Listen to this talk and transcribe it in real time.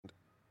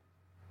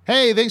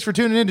Hey, thanks for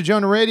tuning in to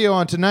Jonah Radio.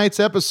 On tonight's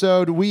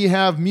episode, we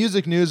have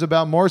music news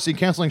about Morrissey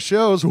canceling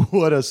shows.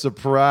 What a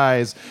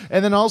surprise.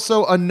 And then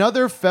also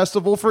another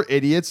festival for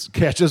idiots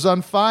catches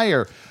on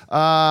fire.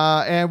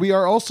 And we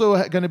are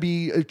also going to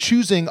be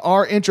choosing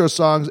our intro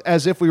songs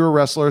as if we were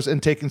wrestlers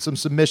and taking some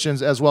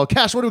submissions as well.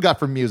 Cash, what do we got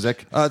for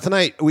music?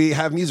 Tonight, we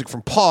have music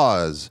from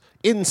Pause,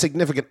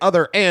 Insignificant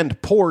Other, and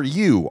Poor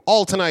You.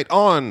 All tonight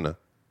on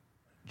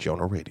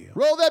Jonah Radio.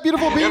 Roll that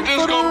beautiful beat. If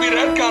this gonna be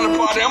that kind of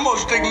party, I'm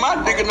gonna stick my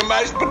dick in the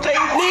mashed potato.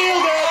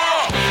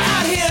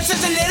 Out here,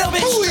 just a little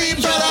bit street,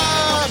 but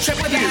trip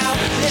without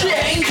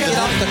danger. Get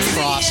off the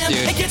cross,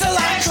 dude. It gets a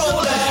lot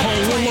colder.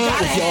 Hanging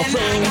out with your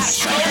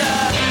friends.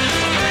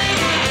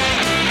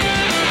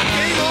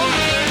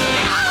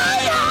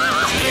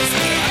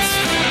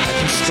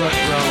 Struck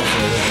wrong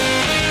for it.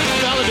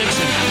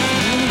 Valediction.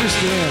 I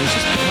understand. It's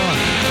just fun.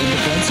 In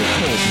defense of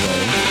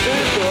Coldplay. It's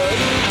good.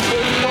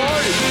 It's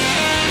party.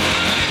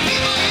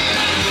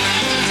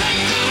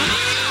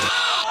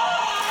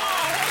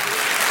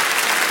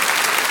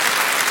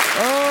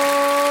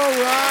 All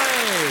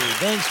right.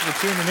 Thanks for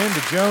tuning in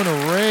to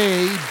Jonah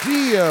Ray.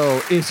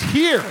 Dio is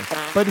here,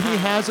 but he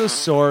has a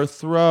sore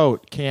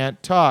throat.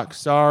 Can't talk.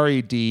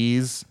 Sorry,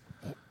 Deez.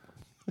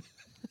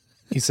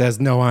 He says,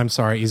 "No, I'm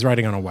sorry." He's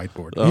writing on a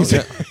whiteboard. Oh,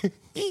 yeah.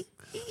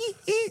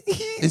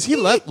 Is he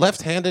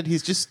left-handed?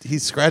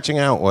 He's scratching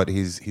out what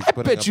he's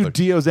putting Bet up you there.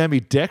 Dio's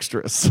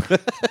ambidextrous.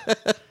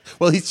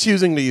 Well, he's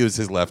choosing to use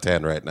his left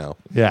hand right now.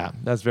 Yeah,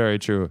 that's very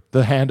true.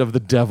 The hand of the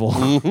devil.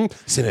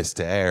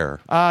 Sinister.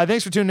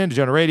 Thanks for tuning in to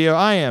Jonah Radio.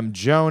 I am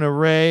Jonah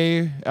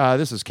Ray.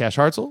 This is Cash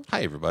Hartzell.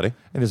 Hi, everybody.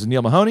 And this is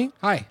Neil Mahoney.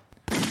 Hi.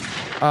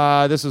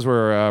 This is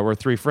where we're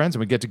three friends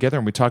and we get together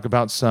and we talk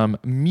about some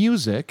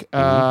music. We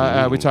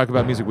talk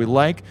about music we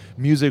like,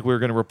 music we're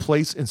going to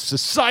replace in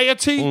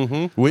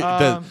society.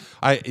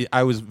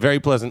 I was very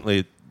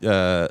pleasantly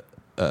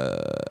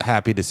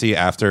happy to see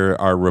after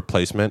our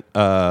replacement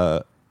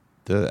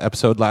the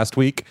episode last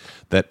week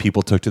that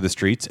people took to the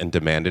streets and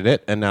demanded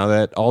it, and now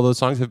that all those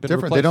songs have been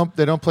Different. replaced.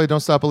 They don't play "Don't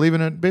Stop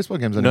Believing" at baseball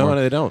games anymore.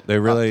 No, they don't. They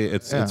really.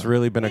 It's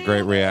really been a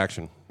great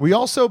reaction. We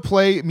also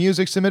play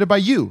music submitted by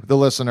you, the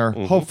listener,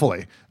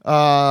 hopefully.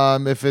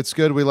 If it's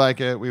good, we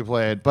like it, we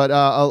play it. But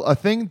a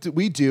thing that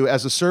we do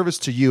as a service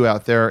to you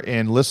out there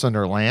in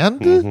listener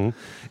land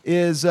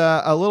is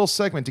a little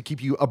segment to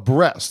keep you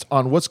abreast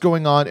on what's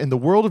going on in the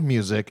world of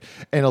music,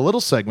 and a little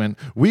segment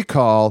we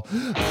call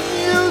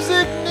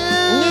Music News.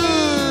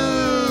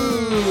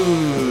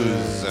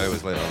 I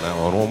was late on that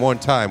one. One more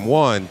time.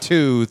 1,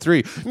 2,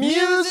 3.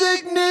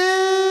 Music News.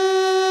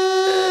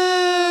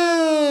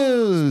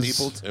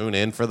 People tune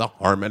in for the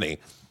harmony.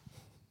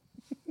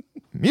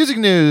 Music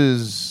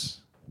News.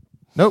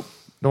 Nope.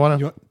 Don't want You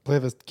to. want to play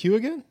the cue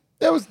again?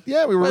 That was,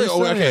 yeah, we were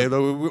restarting Okay, it.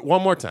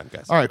 one more time,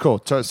 guys. All right, cool.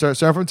 Start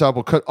from the top.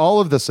 We'll cut all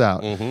of this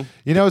out.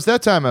 You know, it's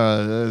that time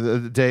of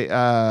the day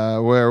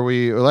where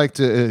we like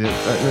to...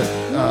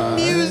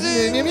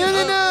 Music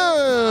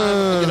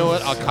You know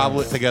what? I'll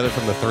cobble it together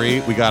from the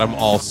 3. We got them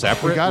all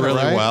separate We got it,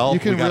 really right? well. You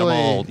can we got really...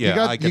 them all.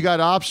 Yeah, you got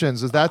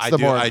options. That's the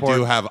more I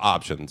important. do have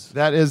options.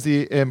 That is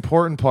the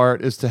important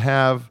part, is to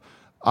have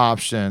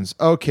options.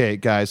 Okay,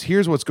 guys,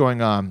 here's what's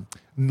going on.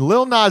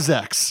 Lil Nas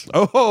X.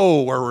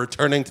 Oh, we're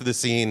returning to the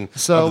scene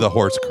of the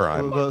horse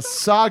crime. The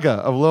saga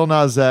of Lil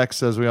Nas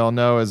X, as we all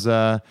know, is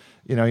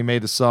he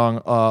made the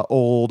song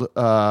 "Old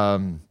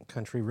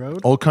Country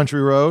Road.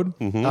 Country Road,"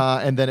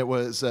 and then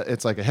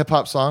it's like a hip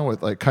hop song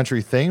with like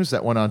country themes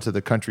that went onto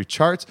the country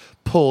charts,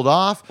 pulled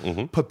off,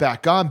 put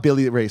back on.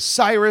 Billy Ray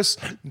Cyrus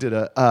did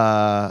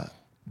a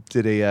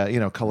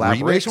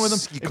collaboration Remix? with him.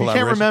 If you can't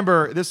Collaboration?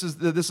 remember, this is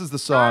the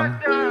song.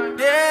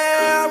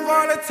 Yeah, I'm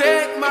gonna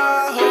take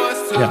my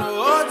horse to Yeah. the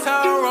old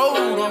town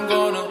road. I'm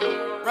gonna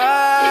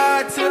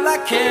ride till I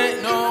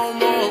can't no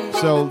more.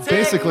 So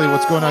basically,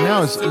 what's going on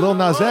now is Lil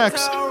Nas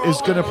X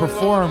is going to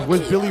perform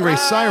with Billy Ray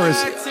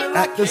Cyrus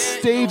at the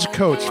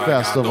Stagecoach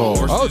Festival.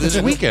 Oh,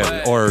 this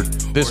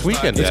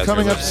weekend It's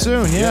coming up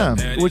soon, yeah.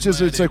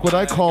 It's like what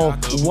I call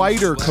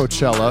whiter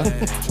Coachella.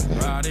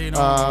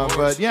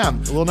 But yeah,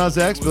 Lil Nas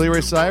X, Billy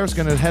Ray Cyrus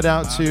going to head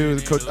out to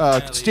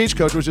the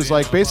Stagecoach, which is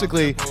like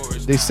basically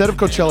they set up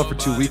Coachella for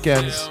 2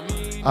 weekends.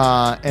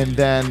 And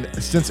then,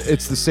 since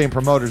it's the same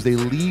promoters, they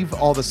leave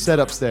all the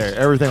setups there,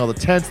 everything, all the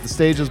tents, the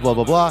stages, blah,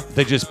 blah, blah.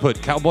 They just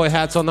put cowboy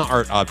hats on the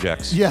art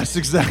objects. Yes,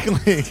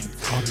 exactly.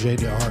 Jay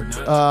Art.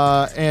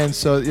 And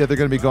so, yeah, they're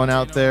going to be going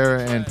out there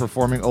and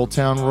performing Old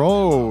Town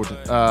Road,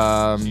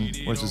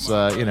 which is,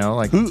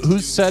 like...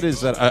 Whose set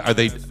is that?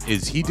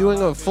 Is he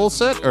doing a full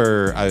set?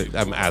 Or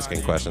I'm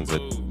asking questions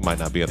that might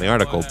not be in the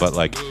article, but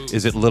like,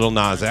 is it Lil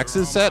Nas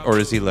X's set, or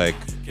is it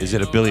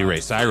a Billy Ray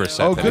Cyrus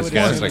set? Oh, that good he's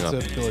point. guessing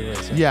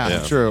on?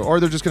 Yeah, true. Or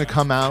they're just going to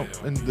come out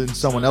and then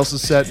someone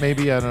else's set,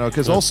 maybe. I don't know.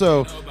 Because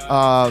also,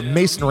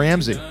 Mason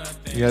Ramsey.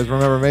 You guys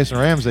remember Mason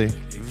Ramsey?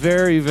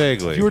 Very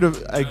vaguely. If you were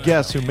to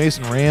guess who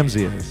Mason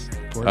Ramsey is.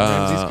 Gordon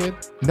Ramsay's kid?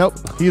 Nope.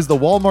 He is the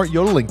Walmart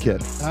yodeling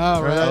kid.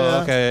 Oh, right.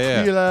 Oh,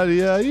 okay, yeah.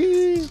 Yeah.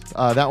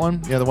 That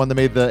one, the one that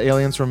made the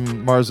aliens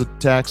from Mars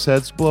Attacks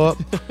heads blow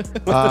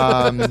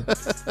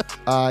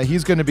up.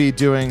 He's going to be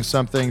doing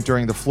something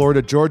during the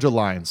Florida Georgia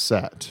Line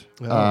set.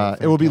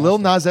 It will be Lil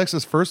Nas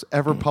X's first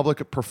ever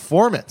public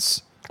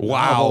performance.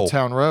 Wow. Of Old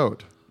Town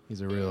Road. He's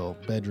a real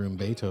bedroom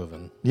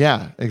Beethoven.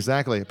 Yeah,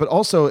 exactly. But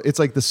also, it's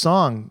like the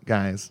song,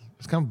 guys,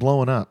 it's kind of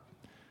blowing up.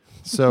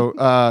 So,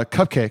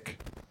 Cupcake,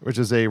 which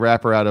is a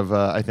rapper out of,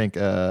 I think,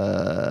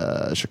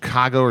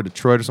 Chicago or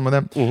Detroit or some of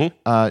them,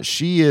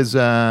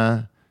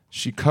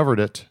 she covered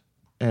it,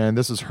 and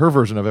this is her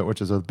version of it,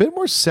 which is a bit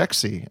more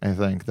sexy, I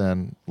think,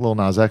 than Lil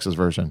Nas X's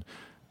version.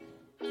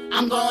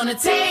 I'm gonna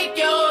take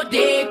your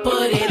dick,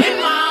 put it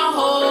in my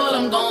hole.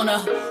 I'm gonna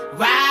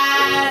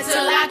ride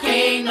till I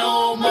can't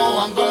no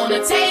more. I'm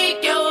gonna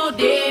take your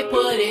dick,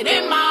 put it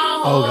in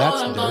my hole. Oh,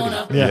 that's I'm dirty.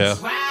 gonna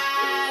Yes.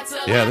 ride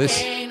till Yeah, I this-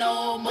 can't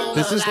no more.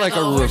 this is like a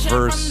ocean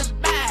reverse, from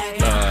the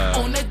back.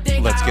 On the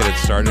dick Let's Get It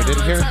Started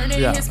in here.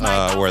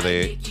 Yeah. Where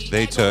they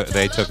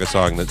took a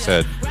song that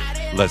said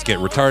 "Let's Get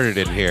Retarded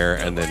in here"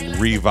 and then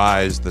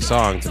revised the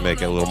song to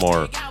make it a little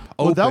more open.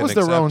 Well, that was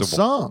their own acceptable.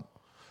 song.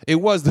 It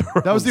was their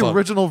That was the song.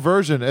 original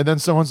version, and then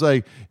someone's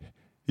like,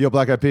 yo,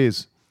 Black Eyed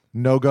Peas,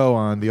 no go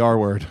on the R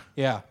word.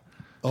 Yeah.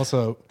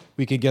 Also,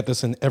 we could get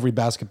this in every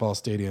basketball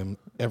stadium,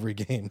 every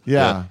game.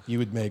 Yeah. You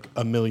would make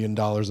 $1 million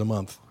a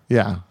month.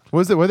 Yeah.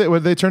 What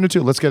did they turn it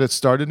to? Let's get it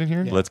started in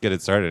here? Let's Get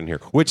It Started in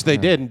here, which they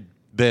did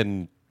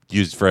then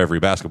used for every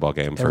basketball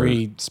game for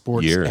Every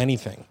sports, year.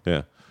 anything.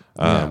 Yeah.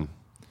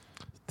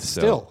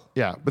 Still.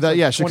 Yeah. But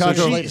that,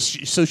 Chicago.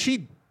 So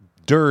she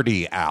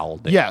dirty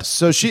owled it. Yes,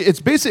 so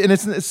it's basically, and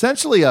it's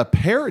essentially a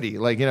parody.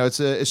 Like,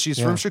 she's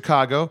from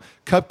Chicago,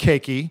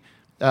 Cupcakey.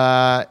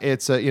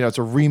 It's a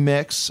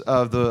remix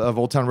of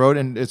Old Town Road,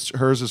 and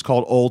hers is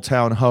called Old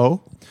Town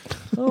Ho.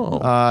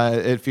 Oh.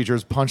 It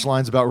features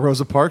punchlines about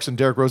Rosa Parks and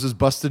Derrick Rose's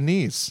busted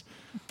knees.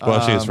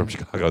 Well, she is from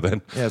Chicago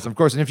then. Yes, of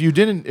course. And if you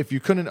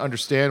couldn't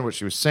understand what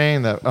she was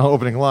saying, that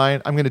opening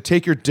line, I'm going to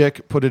take your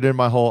dick, put it in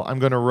my hole. I'm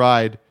going to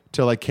ride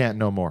till I can't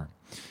no more.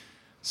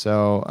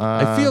 So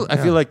I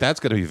feel like that's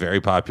going to be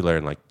very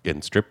popular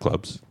in strip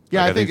clubs.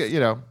 Yeah, Like, I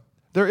think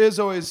there is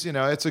always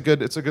it's a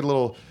good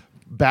little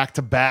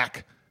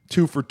back-to-back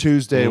 2 for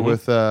Tuesday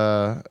with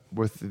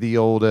the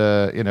old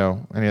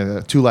any of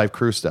the Two Live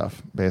Crew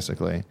stuff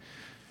basically.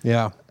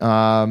 Yeah.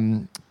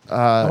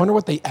 I wonder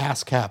what the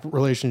ASCAP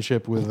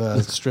relationship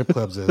with strip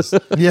clubs is.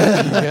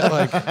 Yeah, You get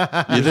like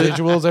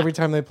residuals every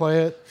time they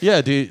play it.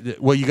 Yeah,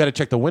 well, you got to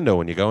check the window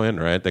when you go in,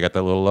 right? They got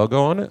that little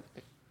logo on it.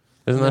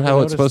 Isn't that how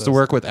it's supposed to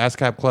work with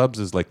ASCAP clubs?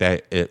 Is like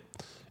that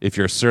if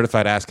you're a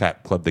certified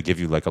ASCAP club, they give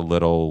you like a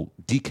little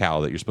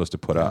decal that you're supposed to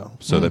put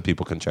up so that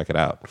people can check it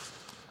out.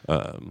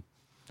 I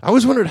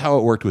always wondered how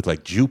it worked with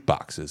like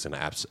jukeboxes and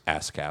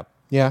ASCAP.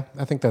 Yeah,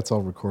 I think that's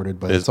all recorded,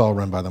 but it's all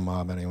run by the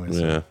mob anyway.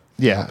 So.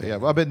 Yeah.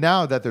 Well, but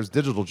now that there's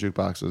digital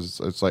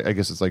jukeboxes, it's like, I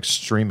guess it's like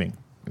streaming,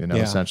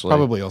 essentially.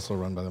 Probably also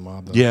run by the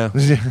mob. Though. Yeah.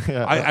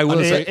 Yeah. I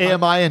will say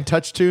AMI and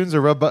Touch Tunes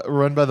are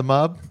run by the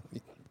mob.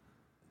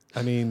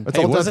 I mean, It's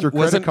all done through credit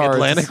wasn't cards.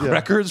 Atlantic Yeah.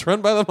 Records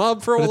run by the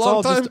mob for a but it's long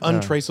all time? just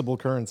untraceable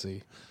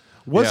currency.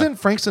 Wasn't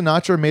Frank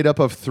Sinatra made up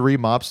of 3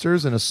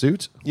 mobsters in a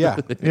suit? Yeah.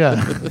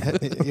 Yeah.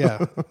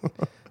 Yeah.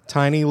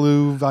 Tiny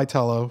Lou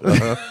Vitello.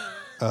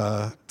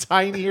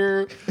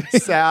 Tinier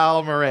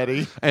Sal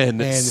Moretti.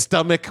 and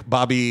stomach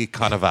Bobby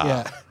Cannavale.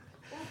 Yeah.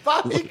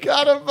 Bobby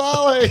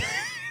Cannavale.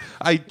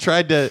 I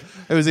tried to.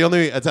 It was the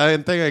only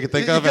Italian thing I could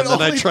think You of, can and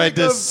then I only tried think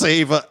to of-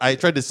 save. I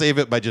tried to save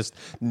it by just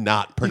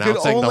not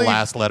pronouncing only- the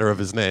last letter of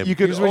his name. You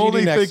can Here's what you only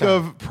do next think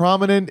of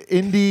prominent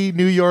indie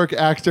New York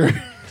actor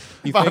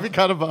Bobby think-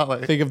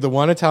 Cannavale. Think of the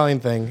one Italian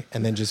thing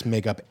and then just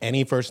make up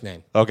any first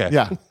name. Okay.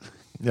 Yeah.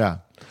 Yeah.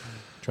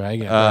 Try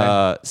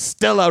again.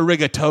 Stella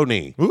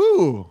Rigatoni.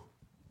 Ooh.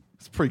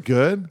 It's pretty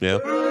good. Yeah.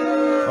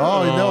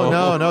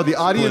 Oh, no. The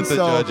audience, the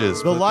though, judges, the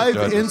split the live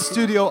judges.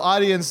 in-studio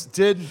audience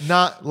did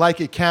not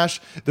like it, Cash.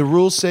 The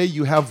rules say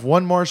you have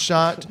one more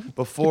shot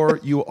before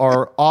you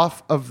are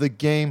off of the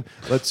game.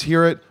 Let's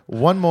hear it.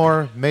 One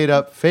more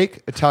made-up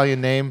fake Italian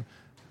name.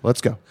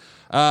 Let's go.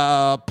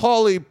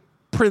 Paulie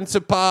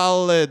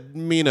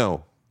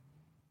Principalemino.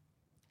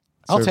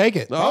 I'll take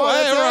it. Oh,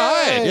 hey,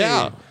 right.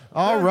 Yeah.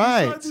 All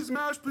right.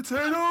 Mashed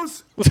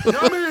potatoes?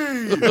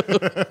 Yummy!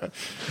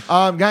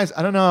 Guys,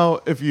 I don't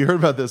know if you heard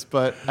about this,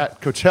 but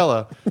at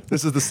Coachella,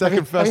 this is the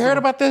second festival. Have you heard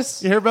about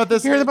this? You heard about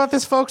this? You heard about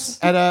this, folks?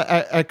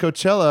 At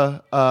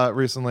Coachella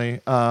recently,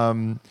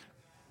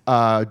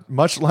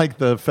 much like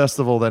the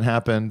festival that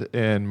happened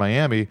in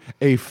Miami,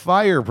 a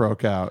fire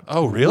broke out.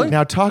 Oh, really?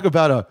 Now talk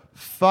about a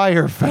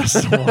fire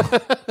festival.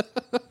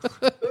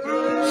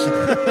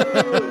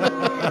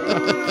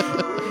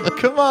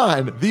 Come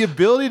on, the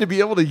ability to be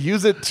able to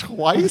use it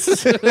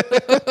twice.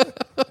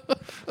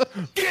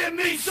 Give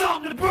me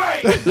something to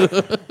break.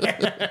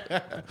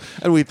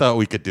 And we thought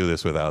we could do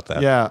this without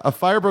that. Yeah, a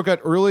fire broke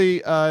out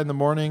early in the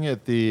morning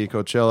at the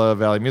Coachella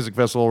Valley Music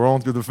Festival,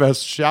 rolling through the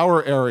fest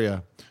shower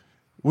area.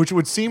 which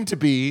would seem to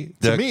be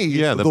to me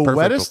the perfect-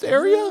 wettest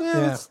area.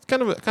 Yeah, it's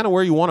kind of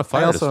where you want a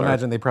fire. I to also start.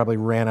 imagine they probably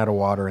ran out of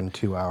water in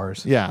 2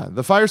 hours. Yeah,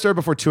 the fire started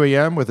before 2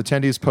 a.m. with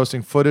attendees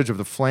posting footage of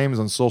the flames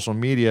on social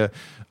media.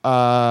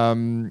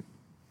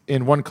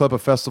 In one clip, a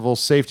festival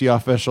safety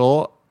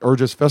official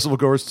urges festival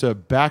goers to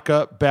back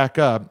up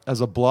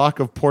as a block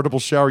of portable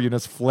shower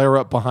units flare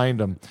up behind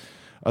them.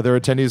 Other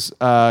attendees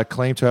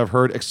claim to have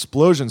heard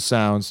explosion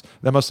sounds.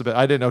 That must have been.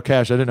 I didn't know,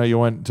 Cash. I didn't know you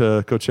went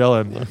to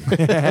Coachella.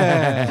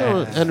 I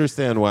don't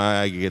understand why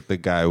I get the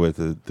guy with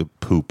the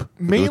poop.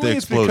 Mainly with the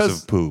it's explosive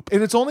because poop.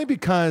 and it's only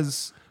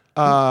because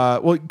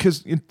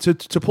because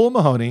to pull a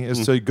Mahoney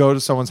is to go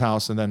to someone's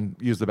house and then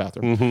use the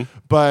bathroom.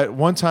 But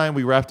one time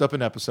we wrapped up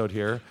an episode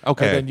here,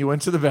 Okay. and then you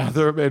went to the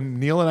bathroom, and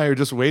Neil and I are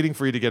just waiting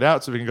for you to get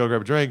out so we can go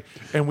grab a drink,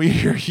 and we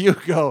hear you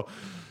go,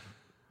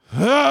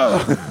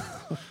 "Ah."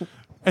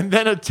 And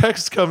then a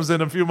text comes in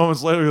a few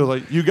moments later. You're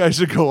like, "You guys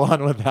should go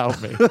on without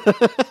me."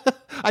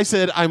 I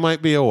said I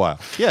might be a while.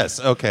 Yes.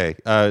 Okay.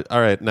 All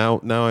right. Now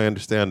I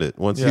understand it.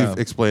 Once Yeah. you've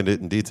explained it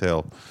in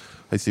detail,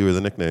 I see where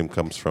the nickname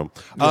comes from.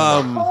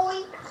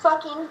 Holy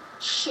fucking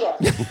shit.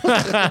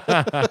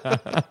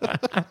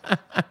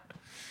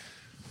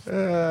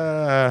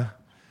 That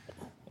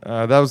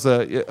was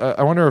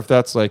I wonder if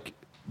that's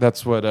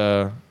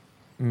what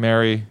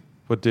Mary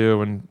would do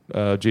when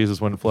Jesus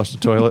went and flushed the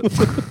toilet.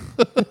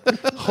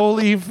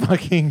 Holy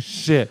fucking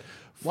shit!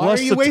 Why are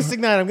you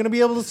wasting that? I'm going to be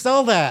able to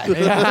sell that.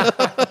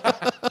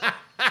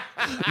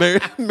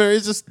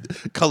 Mary's just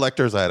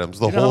collector's items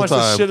the You know how whole much time.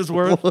 this shit is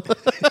worth?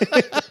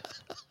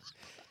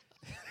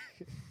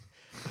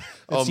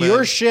 It's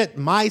your shit,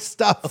 my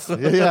stuff.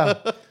 Yeah.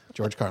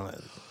 George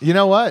Carlin. You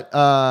know what?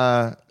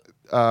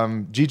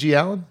 G.G.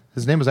 Allen.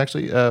 His name was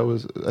actually I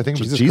think it was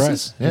Jesus Jesus.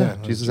 Christ. Yeah, Yeah,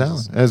 Jesus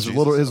Jesus.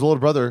 Allen. His little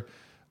brother,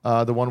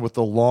 the one with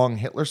the long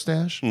Hitler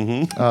stash.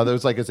 There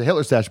was like it's a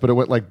Hitler stash, but it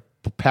went like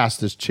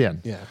past his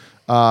chin.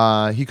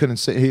 Yeah. He couldn't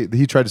say.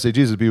 He tried to say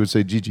Jesus, but he would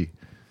say Gigi.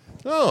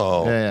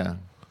 Oh. Yeah.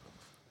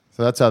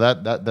 So that's how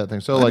that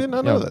thing. So I like did not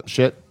you know that.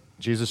 Shit.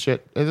 Jesus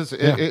shit.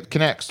 It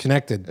connects.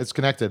 Connected. It's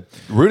connected.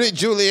 Rudy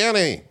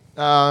Giuliani.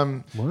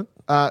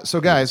 What? So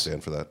guys,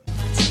 Stand for that.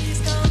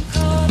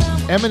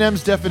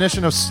 Eminem's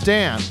definition of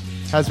stan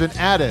has been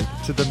added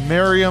to the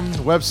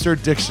Merriam-Webster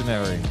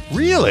dictionary.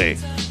 Really?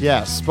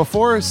 Yes.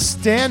 Before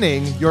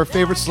standing your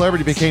favorite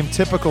celebrity became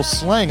typical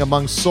slang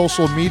among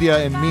social media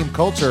and meme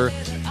culture,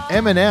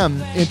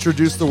 Eminem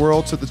introduced the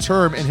world to the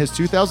term in his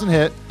 2000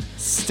 hit,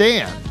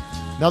 Stan.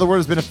 Now the word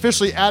has been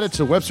officially added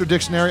to Webster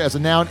Dictionary as a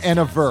noun and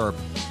a verb.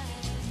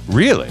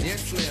 Really?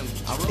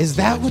 Is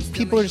that what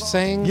people are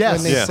saying Yes.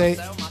 when they Yeah. say?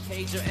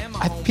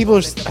 I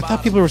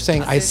thought people were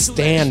saying I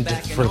stand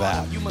for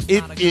that.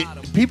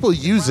 People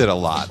use it a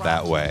lot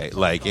that way.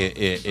 Like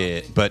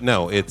but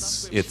no,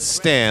 it's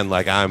Stan,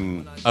 like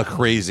I'm a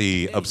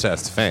crazy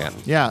obsessed fan.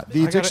 Yeah,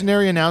 the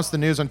dictionary announced the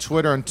news on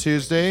Twitter on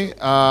Tuesday.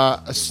 A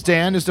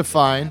stan is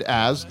defined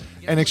as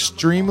an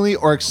extremely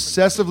or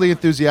excessively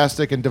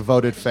enthusiastic and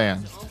devoted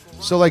fan.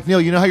 So, like, Neil,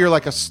 you know how you're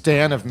like a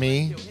stan of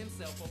me?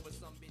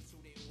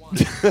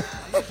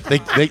 They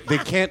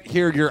can't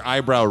hear your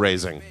eyebrow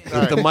raising.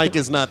 The mic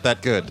is not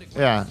that good.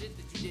 Yeah.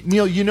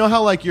 Neil, you know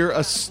how like you're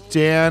a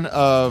stan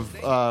of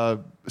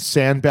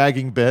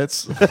sandbagging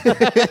bits?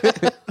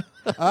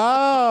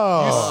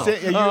 Oh.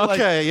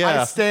 Okay,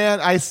 yeah.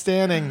 I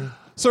standing.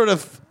 Sort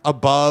of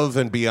above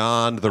and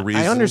beyond the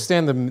reason. I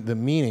understand the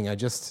meaning. I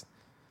just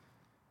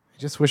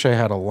wish I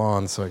had a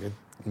lawn so I could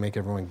make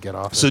everyone get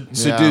off. So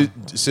it. Yeah.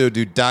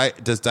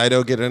 does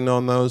Dido get in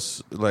on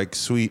those like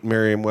sweet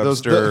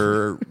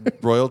Merriam-Webster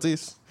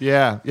royalties?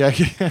 Yeah.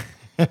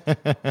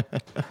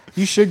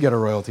 You should get a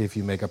royalty if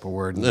you make up a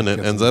word And it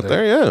gets ends into up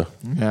there, yeah.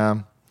 Yeah.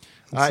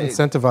 Let's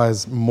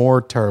incentivize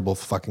more terrible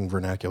fucking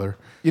vernacular.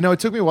 You know, it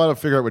took me a while to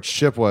figure out what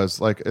ship was.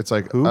 Like, it's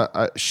like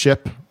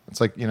ship. It's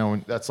like, you know,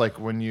 that's like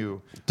when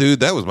you. Dude,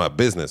 that was my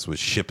business, was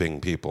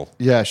shipping people.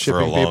 Yeah, for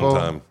shipping a long people.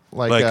 time.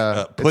 Like,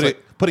 it's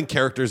putting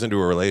characters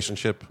into a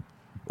relationship,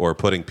 or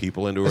putting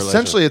people into a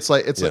Essentially,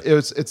 relationship.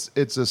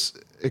 it's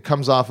like it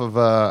comes off of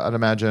I'd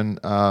imagine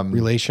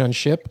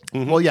Relationship.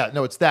 Well, yeah,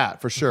 no, it's that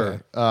for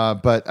sure. Okay.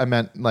 But I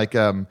meant like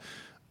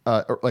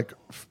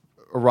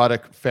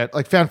erotic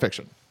fan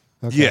fiction.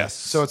 Yes.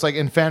 So it's like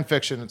in fan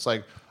fiction, it's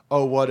like,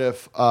 oh, what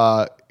if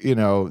what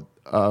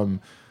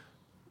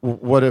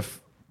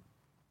if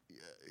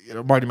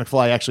Marty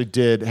McFly actually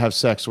did have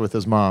sex with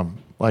his mom?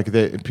 Like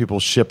people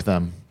ship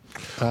them.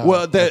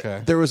 Well,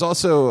 there was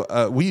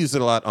also we used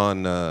it a lot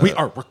on. We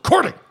are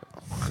recording.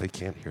 They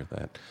can't hear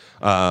that.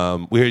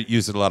 We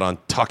used it a lot on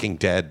Talking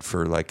Dead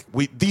for like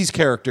these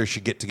characters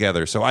should get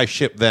together, so I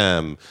ship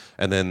them,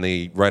 and then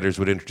the writers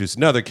would introduce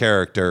another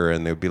character,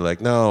 and they'd be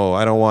like, "No,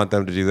 I don't want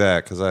them to do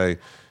that because I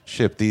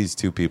ship these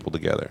two people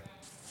together."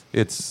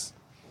 It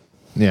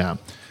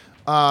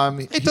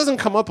doesn't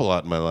come up a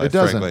lot in my life. It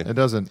doesn't. Frankly. It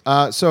doesn't.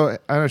 So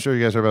I'm not sure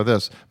you guys heard about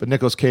this, but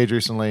Nicolas Cage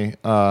recently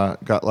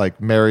got like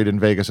married in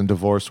Vegas and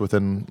divorced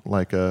within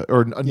like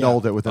or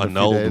annulled it within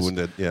a few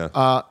days. Yeah.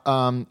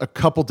 A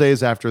couple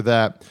days after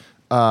that,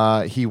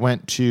 he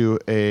went to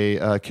a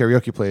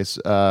karaoke place.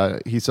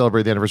 He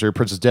celebrated the anniversary of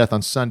Prince's death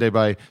on Sunday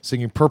by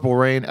singing "Purple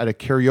Rain" at a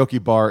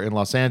karaoke bar in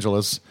Los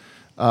Angeles.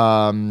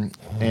 And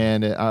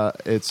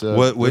it's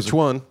Which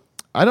one?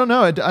 I don't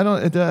know.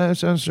 I'm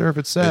not sure if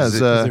it says. Is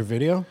there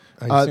video?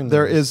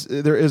 There is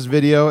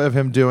video of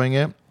him doing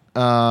it.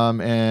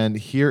 And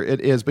here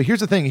it is. But here's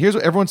the thing. Here's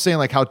what everyone's saying,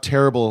 like how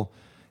terrible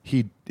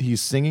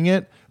he's singing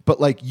it. But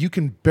like you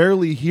can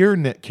barely hear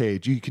Nick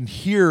Cage. You can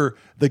hear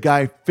the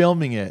guy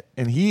filming it,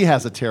 and he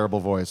has a terrible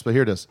voice. But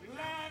here it is.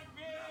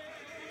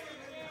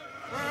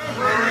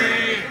 Purple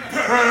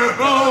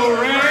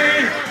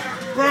rain,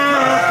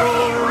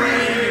 purple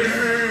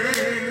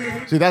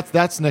rain. See,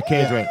 that's Nick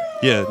Cage, right?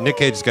 Yeah, Nick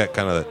Cage's got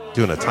kind of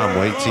doing a Tom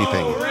Waitsy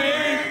thing.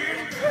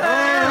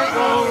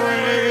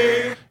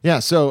 Yeah,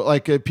 so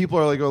like people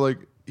are like,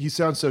 he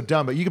sounds so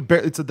dumb, but you can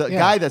barely. It's the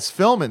guy that's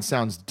filming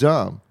sounds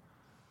dumb.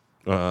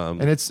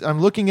 And I'm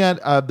looking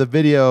at the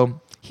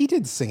video. He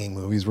did singing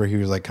movies where he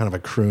was like kind of a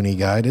croony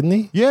guy, didn't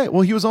he? Yeah,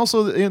 well, he was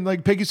also in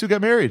like Peggy Sue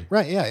Got Married.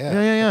 Right.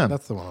 Yeah.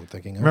 That's the one I'm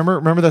thinking of.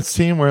 Remember that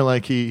scene where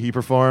like he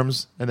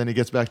performs and then he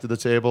gets back to the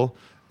table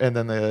and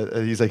then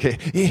he's like,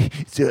 hey,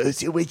 so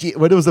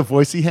what was the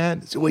voice he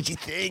had? So what'd you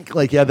think?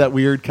 Like he had that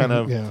weird kind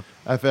of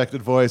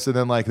affected voice, and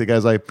then like the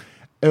guy's like,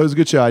 it was a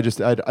good show. I don't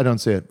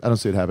see it. I don't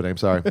see it happening. I'm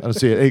sorry. I don't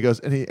see it. And he goes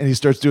and he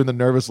starts doing the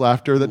nervous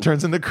laughter that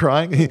turns into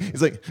crying.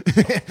 He's like,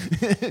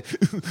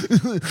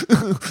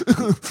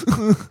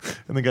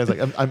 and the guy's like,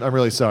 I'm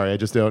really sorry. I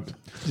just don't.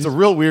 It's a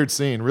real weird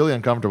scene. Really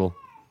uncomfortable.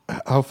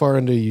 How far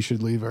into You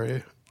Should Leave are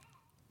you?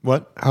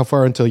 What? How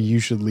far until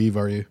You Should Leave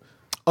are you?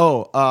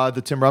 Oh,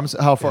 the Tim Robbins.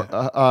 How far?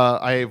 Yeah.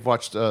 I've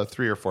watched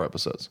 3 or 4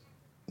 episodes.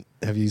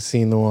 Have you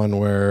seen the one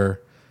where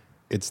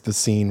it's the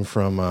scene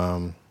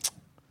from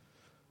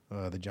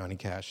the Johnny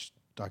Cash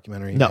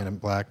documentary, No. Man in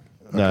Black?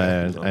 Okay. No,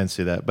 I didn't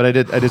see that, but I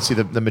did see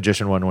the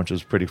magician one, which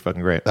was pretty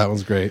fucking great. That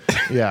was great.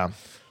 Yeah,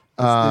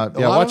 A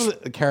lot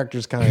of the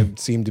characters kind of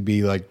seem to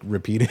be like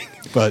repeating,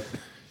 but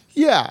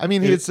yeah. I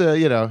mean, it's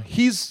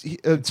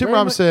Tim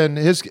Robinson.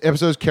 His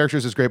episodes,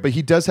 characters is great, but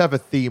he does have a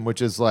theme,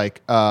 which is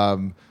like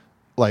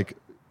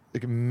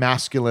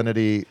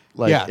masculinity,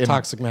 like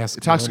toxic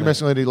masculinity, toxic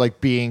masculinity,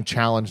 like being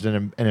challenged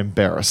and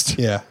embarrassed.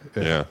 Yeah.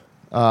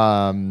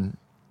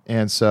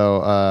 And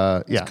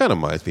so It's kind of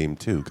my theme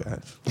too,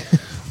 guys.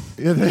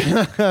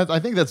 I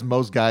think that's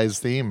most guys'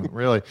 theme,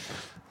 really.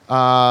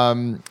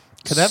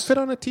 Could that fit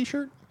on a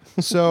T-shirt?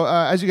 So,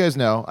 as you guys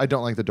know, I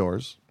don't like the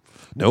Doors.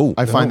 No.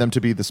 I find them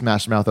to be the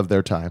smash mouth of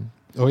their time.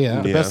 Oh,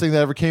 yeah. The best thing that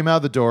ever came out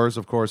of the Doors,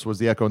 of course, was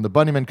the Echo and the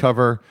Bunnymen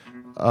cover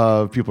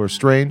of People Are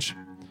Strange.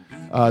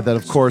 That,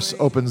 of course,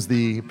 opens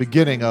the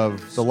beginning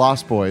of The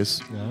Lost Boys.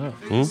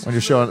 When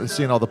you're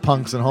seeing all the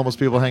punks and homeless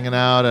people hanging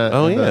out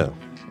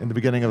in the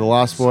beginning of The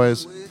Lost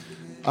Boys.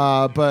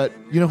 But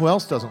you know who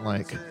else doesn't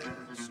like?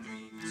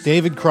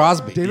 David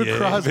Crosby. David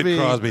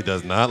Crosby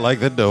does not like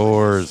the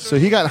Doors. So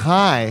he got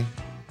high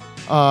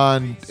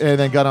and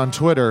then got on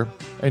Twitter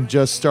and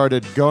just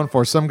started going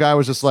for it. Some guy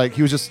was just like,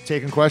 he was just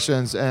taking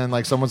questions and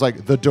like someone's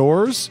like, the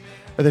Doors?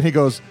 And then he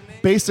goes,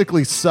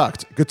 basically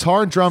sucked.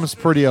 Guitar and drums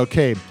pretty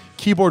okay.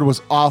 Keyboard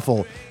was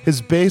awful.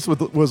 His bass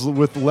with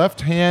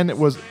left hand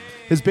was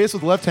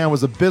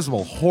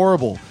abysmal,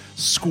 horrible,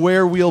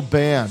 square wheel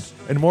band.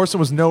 And Morrison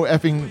was no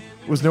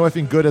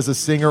effing good as a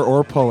singer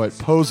or poet.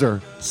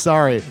 Poser.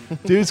 Sorry.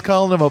 Dude's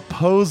calling him a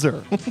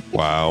poser.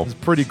 Wow. It's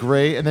pretty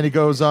great. And then he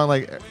goes on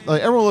like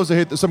everyone loves to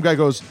hate. Some guy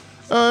goes,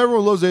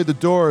 everyone loves to hate the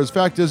Doors.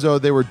 Fact is, though,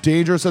 they were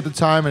dangerous at the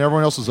time and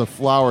everyone else was a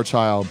flower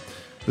child.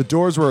 The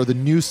Doors were the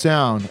new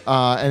sound.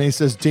 And he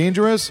says,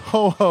 dangerous?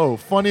 Ho ho.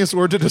 Funniest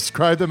word to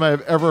describe them I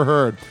have ever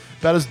heard.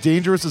 About as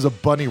dangerous as a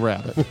bunny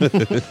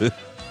rabbit.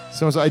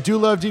 So I do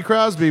love D.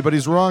 Crosby, but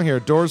he's wrong here.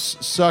 Doors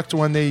sucked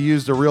when they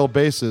used a real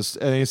bassist.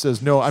 And he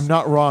says, no, I'm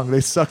not wrong. They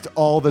sucked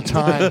all the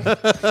time.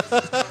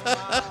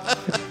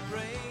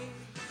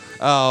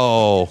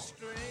 Oh,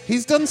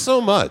 he's done so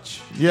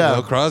much. Yeah. You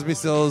know, Crosby,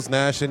 Stills,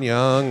 Nash and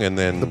Young, and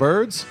then The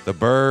Byrds? The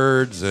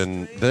Byrds,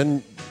 and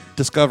then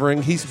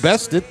discovering he's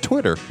best at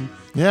Twitter.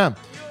 Yeah.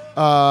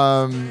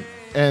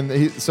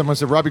 And someone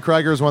said Robbie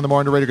Krieger is one of the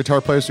more underrated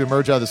guitar players to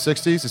emerge out of the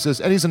 60s. He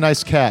says, and he's a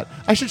nice cat.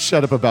 I should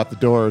shut up about the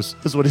Doors,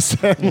 is what he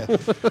said. Yeah.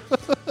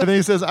 And then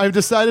he says, he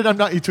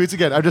tweets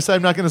again, I've decided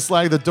I'm not going to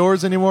slag the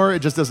Doors anymore. It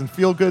just doesn't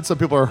feel good. Some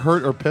people are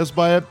hurt or pissed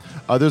by it.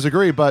 Others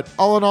agree. But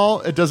all in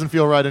all, it doesn't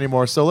feel right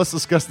anymore. So let's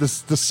discuss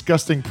this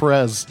disgusting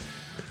Perez.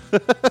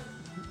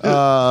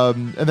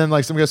 And then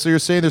like some guys, so you're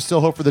saying there's still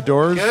hope for the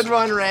Doors? Good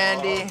one,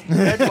 Randy.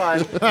 Good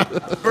one.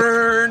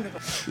 Burn.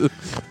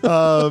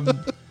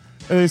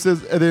 And he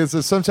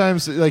says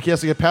sometimes like he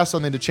has to get past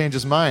something to change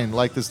his mind,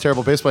 like this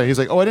terrible bass player. He's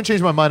like, oh, I didn't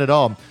change my mind at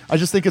all. I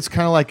just think it's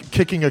kind of like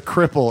kicking a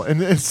cripple,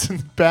 and it's in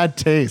bad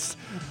taste.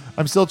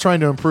 I'm still trying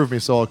to improve me,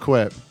 so I'll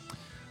quit.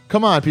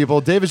 Come on, people.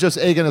 Dave is just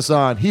egging us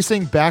on. He's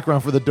saying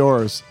background for the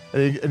Doors,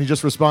 and he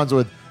just responds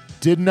with,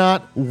 did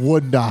not,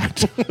 would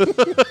not.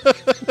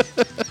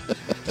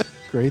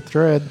 Great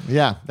thread.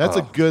 Yeah, that's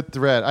a good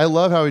thread. I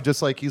love how he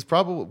just like, he's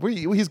got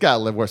to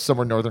live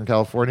somewhere Northern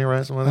California,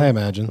 right? I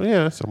imagine.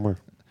 Yeah, somewhere.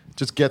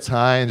 Just gets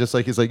high and just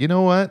like he's like, you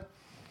know what?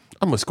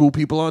 I'm gonna school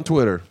people on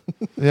Twitter.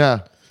 Yeah.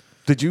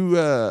 Did you?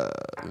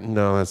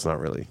 No, that's not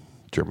really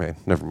Jermaine.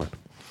 Never mind.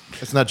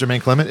 It's not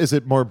Jermaine Clement. Is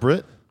it more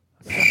Brit?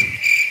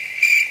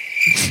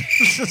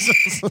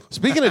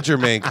 Speaking of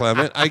Jermaine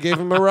Clement, I gave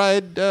him a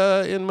ride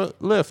in my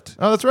Lyft.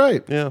 Oh, that's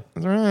right. Yeah,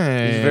 That's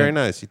right. he's very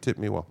nice. He tipped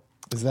me well.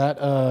 Is that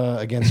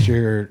against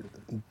your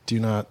do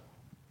not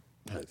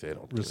They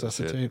don't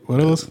resuscitate? What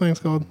are those things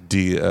called?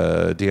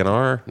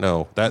 DNR?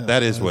 No,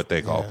 that is what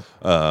they call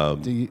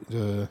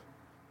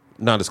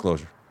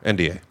non-disclosure.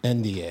 NDA.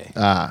 NDA.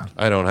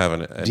 I don't have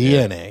an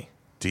DNA.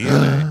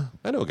 DNA.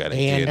 I know a guy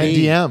named DNA.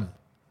 NDM.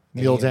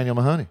 Neil Daniel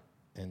Mahoney.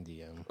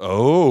 NDM.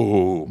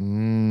 Oh,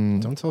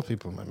 Don't tell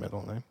people my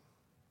middle name.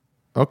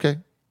 Okay.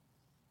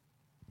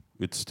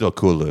 it's still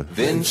cooler.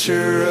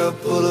 Ventura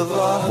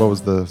Boulevard. What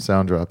was the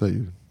sound drop that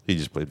you... He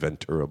just played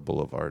Ventura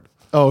Boulevard.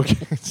 Oh, okay.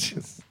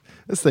 Jeez.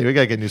 This thing, we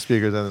got to get new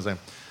speakers on this thing.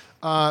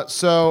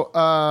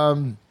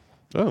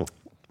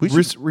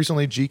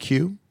 Recently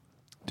GQ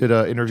did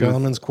an interview.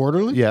 Gentleman's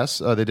Quarterly? Yes,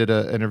 they did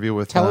an interview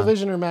with...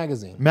 Television or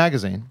magazine?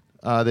 Magazine.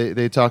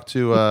 They talked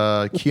to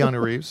Keanu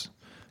Reeves.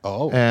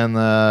 Oh. And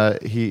one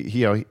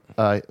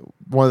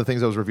of the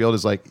things that was revealed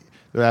is like,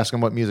 they're asking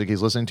him what music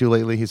he's listening to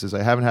lately. He says,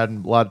 I haven't had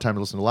a lot of time to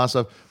listen to a lot of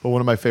stuff, but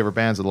one of my favorite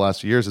bands of the last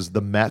few years is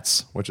The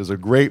Mets, which is a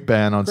great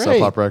band on Sub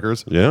Pop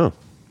Records. Yeah.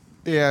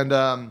 And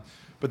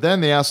but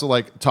then they also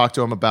like talked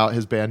to him about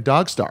his band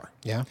Dogstar.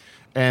 Yeah.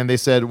 And they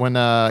said when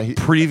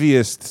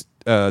previous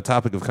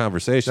topic of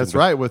conversation. That's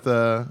right, with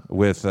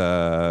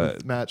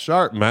Matt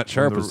Sharp. Matt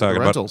Sharp was talking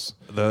about Rentals.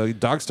 the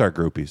Dogstar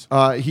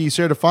groupies. He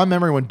shared a fond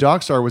memory when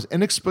Dogstar was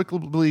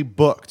inexplicably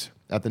booked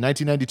at the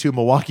 1992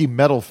 Milwaukee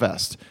Metal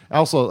Fest.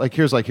 Also,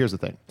 here's the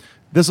thing.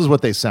 This is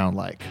what they sound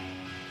like.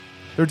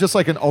 They're just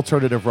like an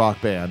alternative rock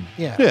band.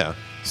 Yeah. Yeah.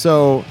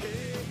 So,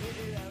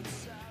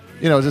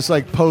 just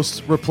like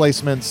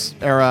post-replacements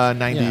era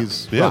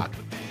 90s rock.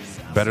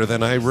 Better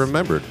than I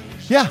remembered.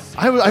 Yeah,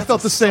 I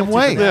felt the same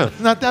way. Yeah.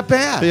 Not that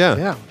bad. Yeah.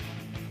 Yeah.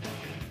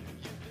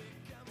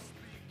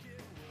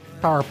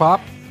 Power pop.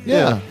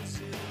 Yeah.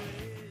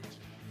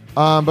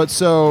 But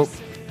so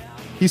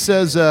he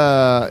says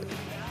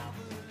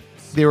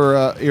they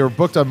were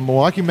booked on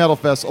Milwaukee Metal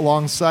Fest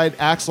alongside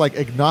acts like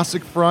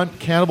Agnostic Front,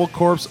 Cannibal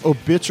Corpse,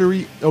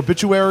 Obituary,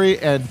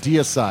 and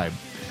Deicide.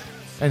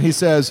 And he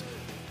says,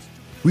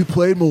 we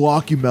played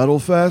Milwaukee Metal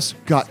Fest,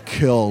 got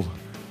killed.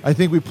 I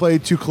think we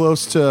played too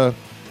close to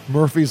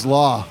Murphy's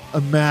Law.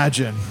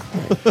 Imagine.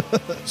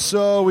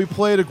 So we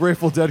played a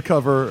Grateful Dead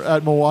cover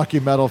at Milwaukee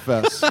Metal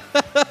Fest.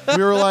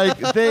 We were like,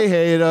 they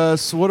hate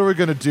us. What are we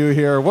going to do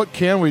here? What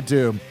can we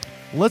do?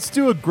 Let's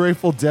do a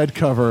Grateful Dead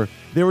cover.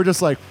 They were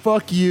just like,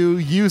 fuck you.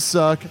 You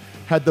suck.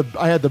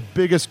 I had the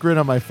biggest grin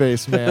on my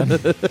face, man.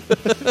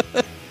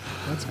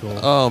 That's cool.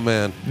 Oh,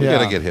 man. We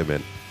got to get him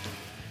in.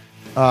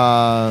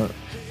 But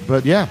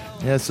yeah,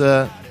 it's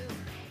not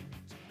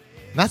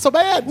so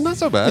bad. Not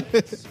so bad.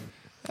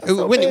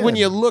 When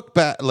you look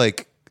back,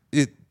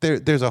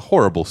 there's a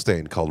horrible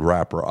stain called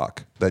rap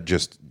rock that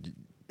just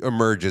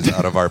emerges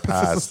out of our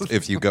past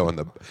if you go in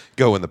the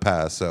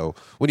past. So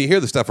when you hear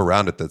the stuff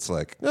around it, that's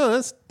like,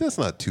 no, that's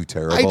not too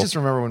terrible. I just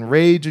remember when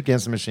Rage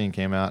Against the Machine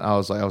came out, I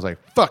was like,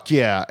 fuck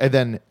yeah! And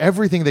then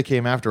everything that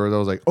came afterwards, I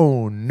was like,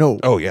 oh no,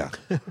 oh yeah,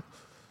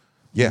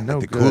 yeah, No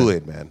the good.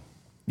 Kool-Aid Man.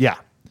 yeah,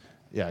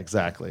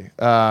 exactly.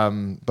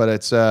 But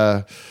it's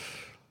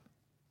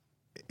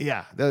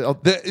yeah,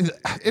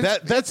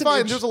 That's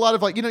fine. There's a lot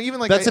of even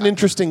like that's an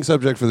interesting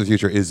subject for the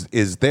future.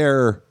 Is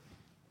there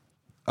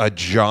a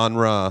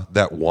genre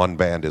that one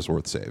band is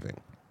worth saving?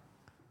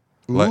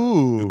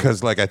 Ooh,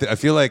 Because I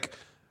feel like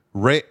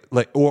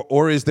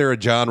or is there a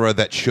genre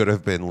that should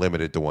have been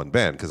limited to one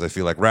band? Because I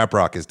feel like rap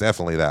rock is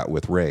definitely that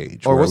with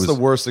Rage. or where it what's was-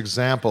 the worst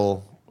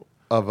example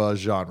of a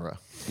genre?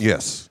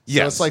 Yes, So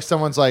yes. it's like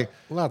someone's like,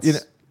 Well,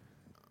 that's,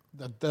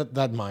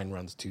 that mine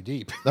runs too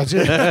deep. that's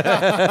it.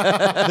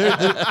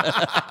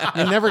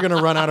 You're never going to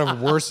run out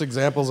of worse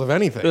examples of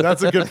anything.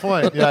 That's a good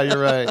point. Yeah,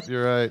 you're right.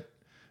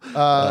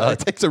 It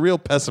takes a real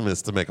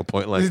pessimist to make a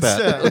point like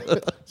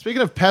that.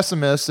 Speaking of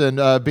pessimists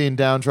and being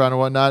downtrodden and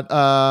whatnot,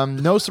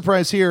 no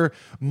surprise here.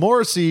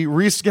 Morrissey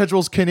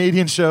reschedules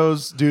Canadian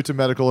shows due to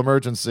medical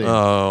emergency.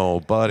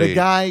 Oh, buddy. The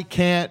guy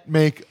can't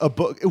make a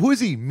book. Who is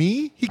he?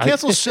 Me? He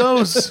cancels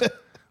shows.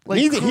 Like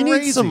he crazy.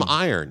 needs some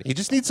iron. He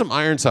just needs some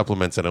iron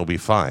supplements and it'll be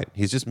fine.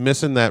 He's just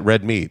missing that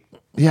red meat.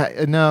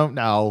 Yeah, no.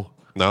 No?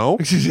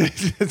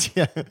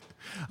 Yeah.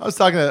 I was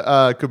talking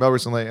to Kumail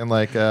recently, and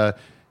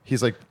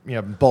he's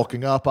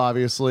bulking up,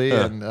 obviously,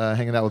 and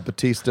hanging out with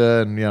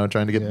Batista, and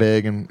trying to get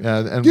big and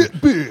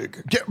get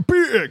big.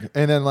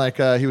 And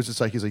then he was just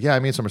like, he's like, yeah, I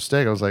made some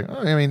mistake. I was like,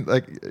 oh, I mean,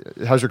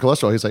 how's your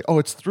cholesterol? He's like, oh,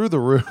 it's through the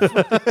roof.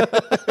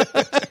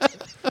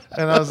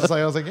 And I was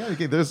like,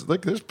 yeah, there's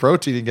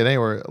protein you can get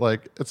anywhere.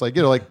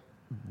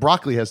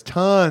 Broccoli has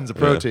tons of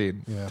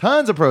protein,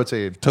 tons of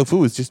protein.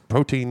 Tofu is just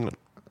protein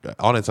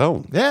on its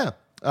own. Yeah.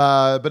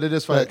 But it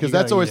is funny because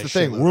that's always the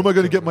thing. Where am I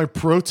going to get my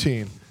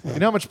protein? You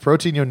know how much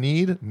protein you'll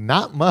need?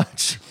 Not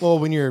much. Well,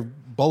 when you're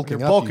bulking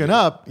You're bulking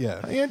up.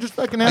 Yeah. Just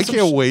fucking I have some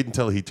can't wait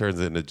until he turns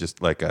into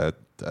just like a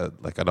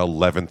like an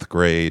 11th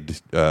grade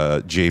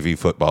JV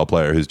football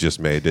player who's just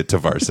made it to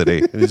varsity.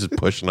 And he's just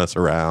pushing us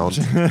around.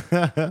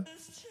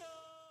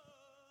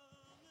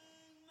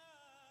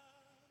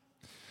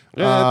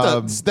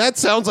 Yeah, that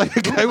sounds like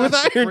a guy with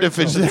iron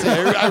deficiency.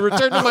 I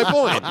return to my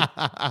point.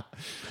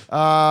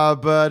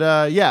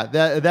 Yeah,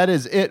 that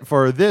is it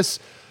for this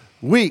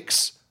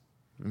week's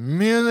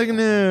Music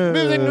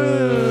News.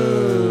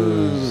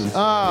 It's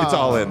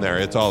all in there.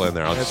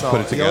 I'll just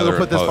put it together. We'll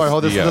put this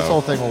part. This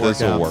whole thing will work.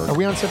 This will work. Are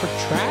we on separate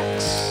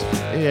tracks?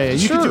 Yeah.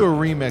 You can do a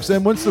remix.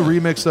 And once the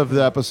remix of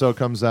the episode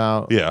comes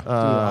out, do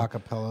a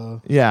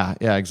acapella. Yeah,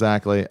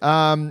 exactly.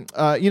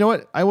 You know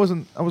what? I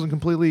wasn't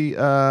completely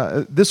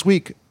this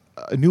week.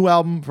 A new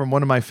album from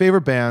one of my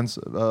favorite bands,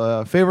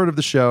 favorite of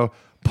the show,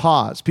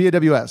 Pause,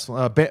 P-A-W-S.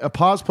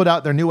 Pause put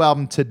out their new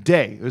album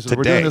today. We're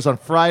doing this on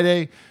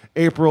Friday,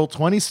 April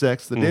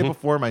 26th, the day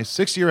before my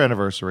 6-year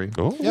anniversary.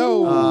 But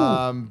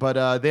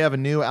they have a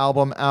new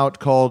album out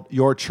called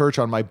Your Church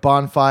on My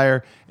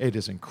Bonfire. It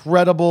is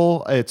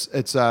incredible. They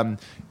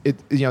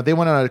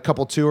went on a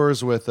couple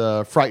tours with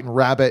Frightened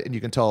Rabbit, and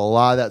you can tell a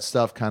lot of that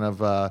stuff kind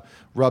of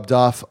rubbed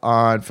off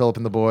on Philip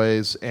and the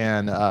Boys,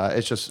 and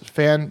it's just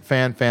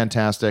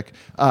fantastic.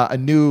 A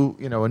new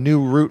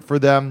route for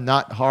them,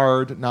 not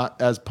hard, not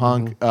as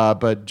punk,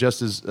 but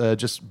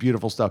just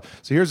beautiful stuff.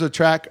 So here's a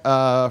track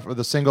for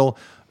the single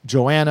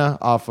Joanna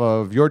off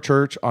of Your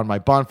Church on My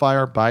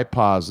Bonfire by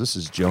Pause. This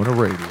is Jonah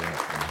Radio.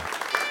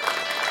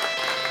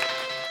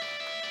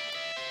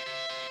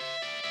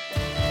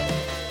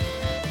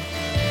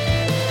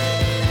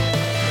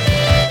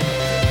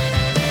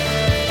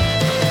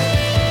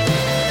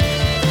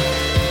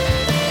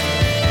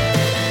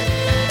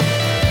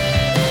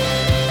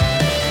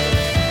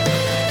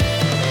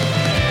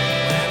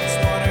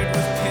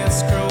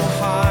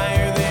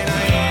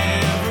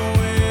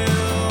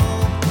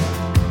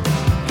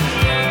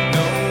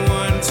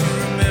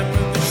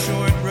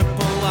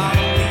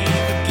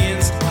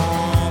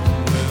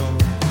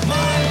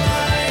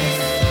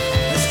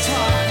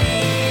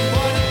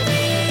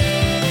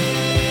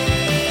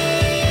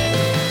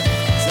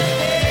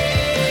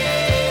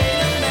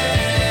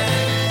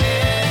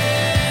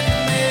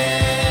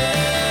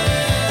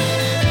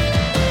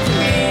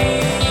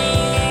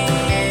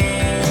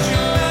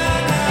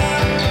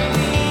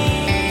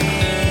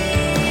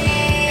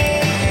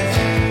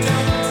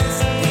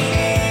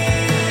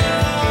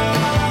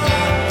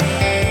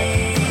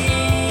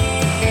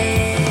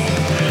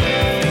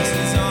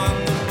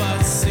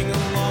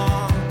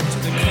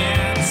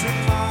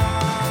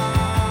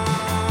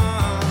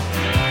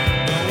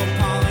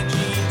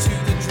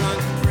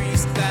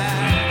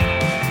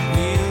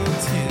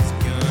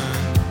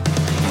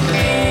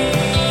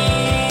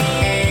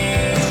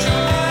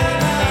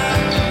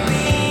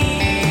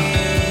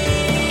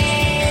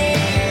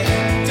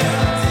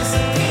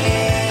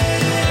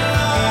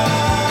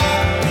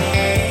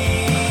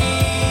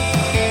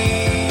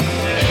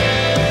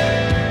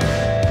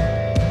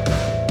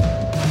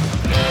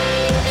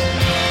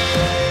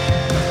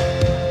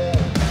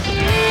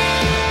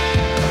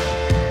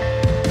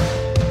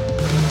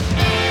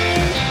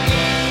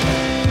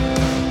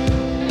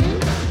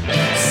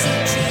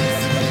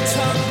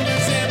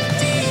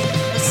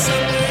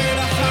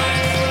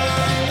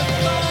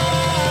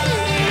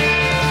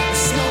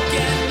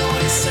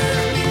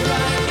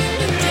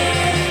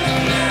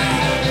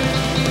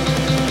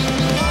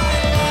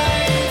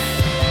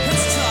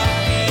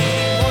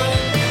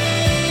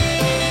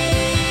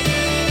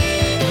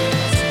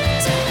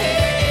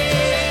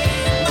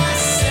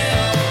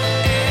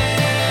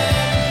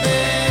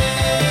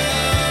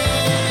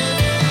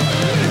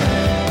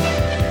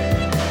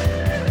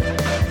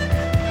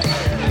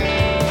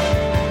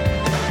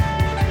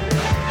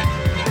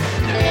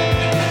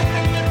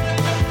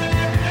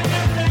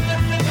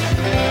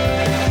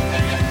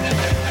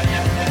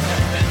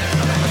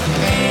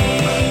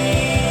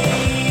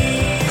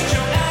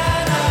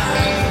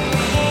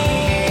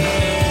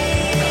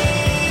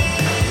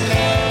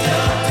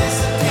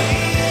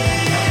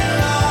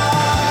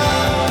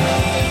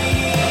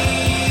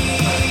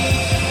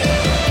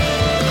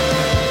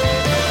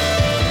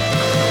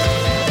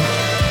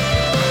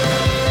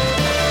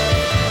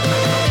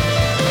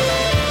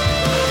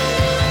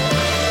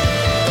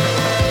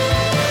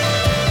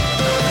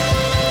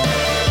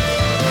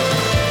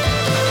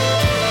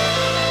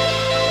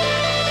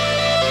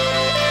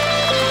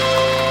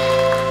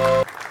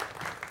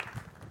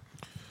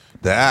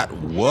 That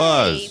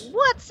was. Hey,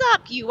 what's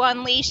up, you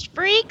unleashed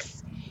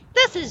freaks?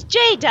 This is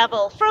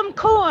J-Devil from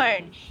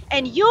Korn,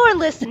 and you're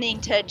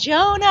listening to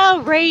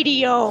Jonah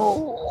Radio.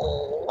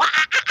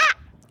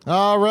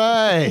 All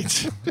right.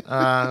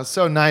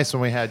 So nice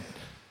when we had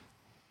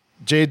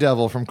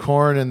J-Devil from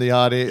Korn in the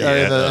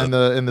audio,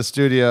 in the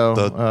studio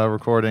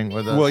recording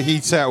with us. Well, he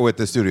sat with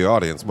the studio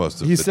audience most of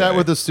the day. He sat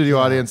with the studio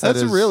audience.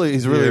 He's really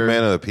a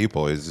man of the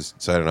people. He's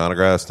just signing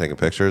autographs, taking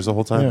pictures the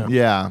whole time.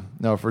 Yeah,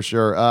 no, for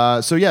sure.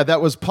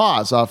 That was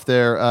Pause off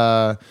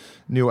their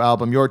new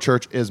album, Your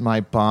Church Is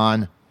My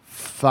Bonfire.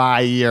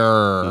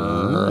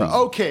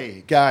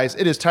 Okay, guys,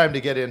 it is time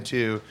to get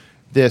into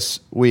this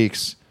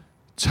week's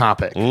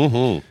topic.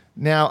 Mm-hmm.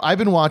 Now, I've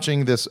been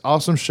watching this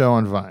awesome show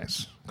on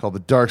Vice called The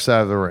Dark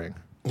Side of the Ring.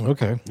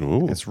 Okay.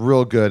 Ooh. It's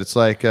real good. It's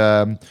like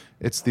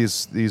it's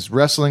these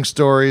wrestling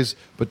stories,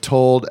 but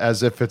told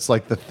as if it's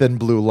like the Thin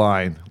Blue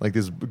Line, like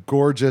these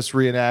gorgeous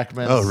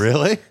reenactments. Oh,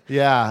 really?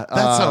 Yeah,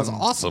 That sounds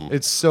awesome.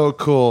 It's so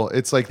cool.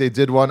 It's like they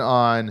did one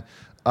on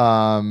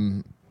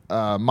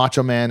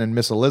Macho Man and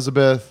Miss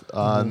Elizabeth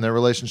and their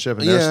relationship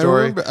and their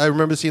story. I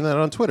remember seeing that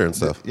on Twitter and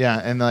stuff. Yeah,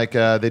 and like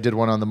they did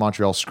one on the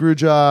Montreal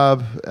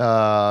Screwjob,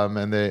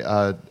 and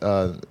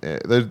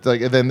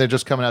then they're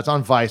just coming out. It's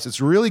on Vice.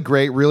 It's really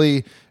great,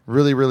 really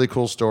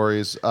cool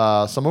stories.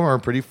 Some of them are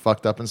pretty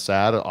fucked up and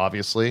sad,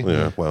 obviously.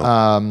 Yeah,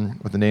 well,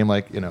 with the name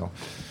like the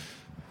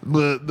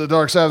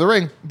Dark Side of the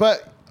Ring,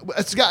 but.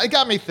 It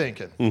got me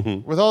thinking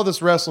with all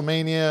this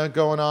WrestleMania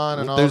going on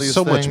and all There's these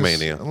so things, much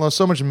mania.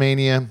 so much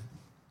mania.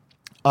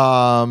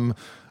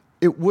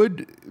 It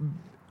would.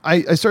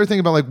 I started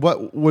thinking about like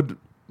what would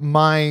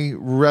my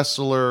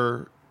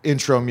wrestler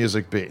intro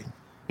music be?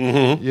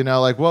 Mm-hmm. You know,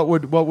 like what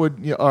would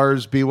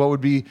ours be? What would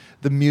be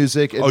the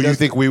music? You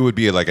think we would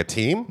be like a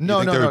team? No,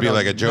 you think there would be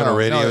like a Jonah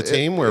Radio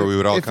team where we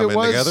would all come in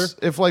together?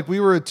 If like we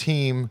were a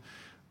team,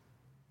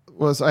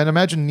 I'd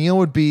imagine Neil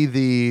would be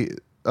the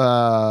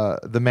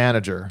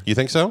manager. You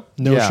think so?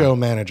 No show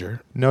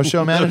manager. No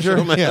show manager?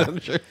 No show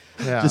manager.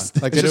 Yeah. Just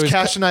like It's just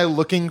Cash and I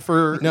looking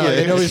for... No,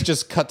 they'd always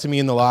just cut to me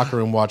in the locker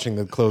room watching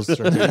the closed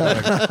circuit.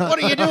 Like,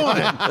 what are you doing?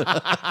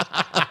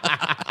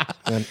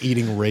 And I'm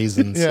eating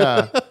raisins.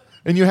 Yeah.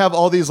 And you have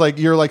all these, like,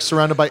 you're like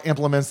surrounded by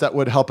implements that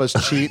would help us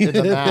cheat in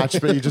the match,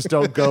 but you just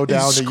don't go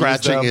down He's to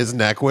scratching use them. his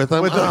neck with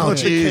them. With Oh, the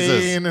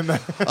Jesus. cane and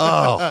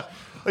Oh.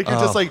 like you're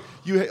just like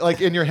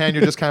in your hand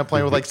you're just kind of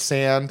playing with like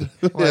sand,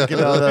 like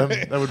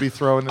that would be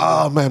thrown.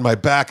 Oh man, my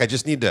back! I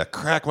just need to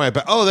crack my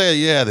back. Oh,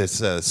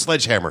 this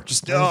sledgehammer.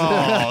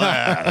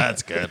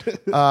 That's good.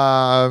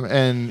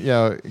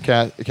 And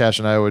Cash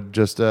and I would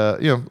just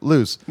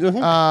lose.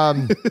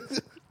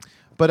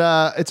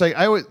 But it's like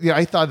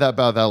I thought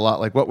about that a lot.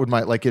 Like, what would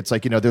it's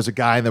like there's a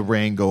guy in the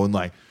ring going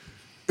like,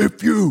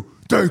 if you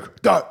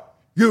think that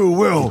you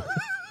will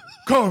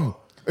come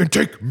and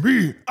take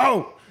me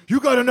out. You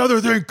got another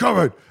thing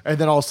coming, and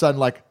then all of a sudden,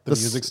 like the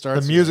music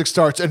starts. The music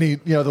starts, and he,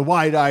 the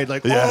wide-eyed,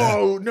 like,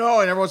 oh no,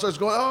 and everyone starts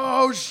going,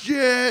 oh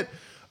shit.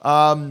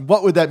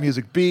 What would that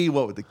music be?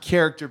 What would the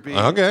character be?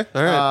 Okay,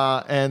 all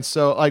right. And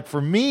so, like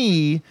for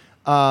me,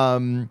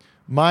 mine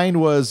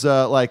was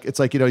it's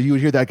like you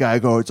would hear that guy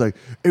go, it's like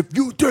if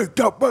you take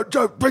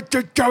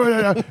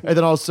that, and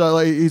then all of a sudden,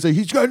 like, he's like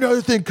he's got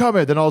another thing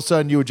coming. Then all of a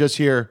sudden, you would just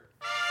hear,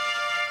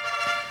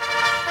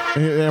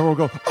 and everyone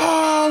would go,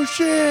 oh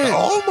shit.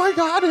 Oh my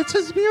God, it's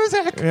his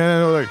music. And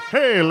they're like,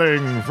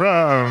 hailing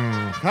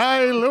from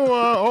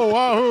Kailua,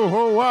 Oahu,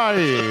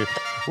 Hawaii,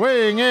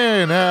 weighing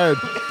in at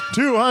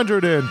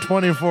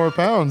 224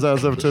 pounds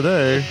as of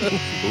today.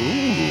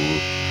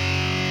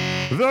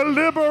 The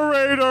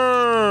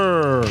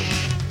Liberator.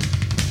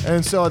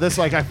 And so this,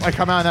 like, I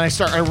come out and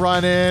then I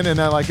run in and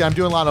then, like, I'm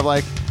doing a lot of,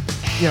 like,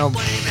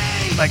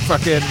 like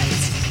fucking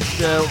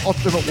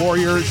Ultimate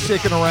Warrior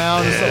shaking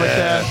around and stuff like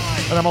that.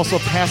 And I'm also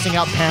passing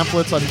out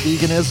pamphlets on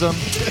veganism.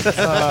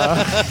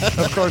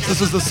 Of course,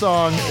 this is the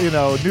song,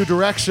 New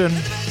Direction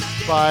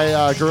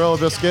by Gorilla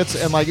Biscuits.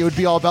 And, like, it would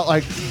be all about,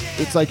 like,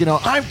 it's like,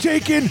 I'm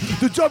taking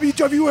the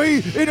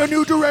WWE in a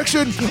new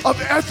direction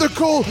of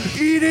ethical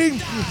eating,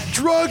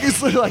 drug.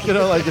 It's like,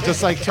 it's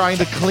just like trying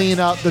to clean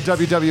up the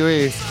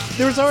WWE.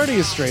 There was already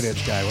a straight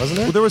edge guy, wasn't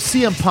there? Well, there was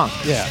CM Punk.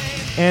 Yeah.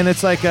 And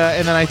it's like,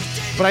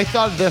 but I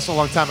thought of this a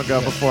long time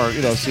ago before,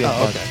 CM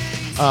Punk. Okay.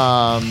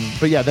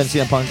 But yeah, then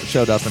CM Punk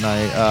showed up and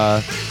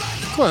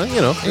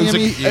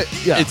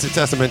it's a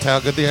testament to how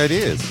good the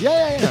idea is.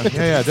 Yeah,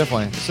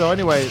 definitely. So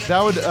anyway,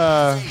 that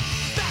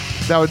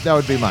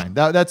would be mine.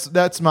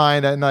 That's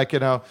mine. And like,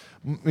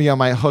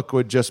 my hook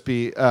would just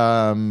be,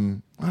 I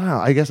don't know.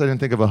 I guess I didn't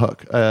think of a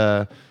hook.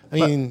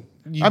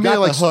 You got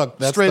the hook.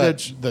 That's straight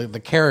edge. The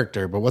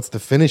character, but what's the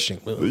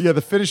finishing move? Yeah,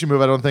 the finishing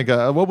move. I don't think.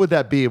 What would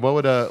that be? What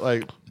would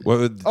it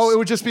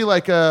would just be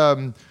like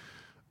a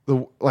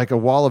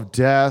wall of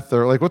death,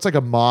 or like what's like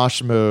a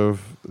mosh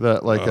move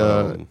that like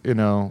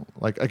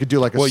like I could do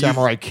like a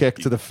samurai kick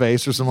to the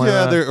face or something like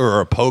that.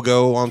 Or a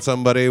pogo on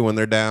somebody when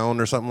they're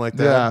down or something like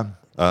that.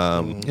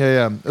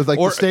 Yeah. It's like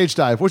the stage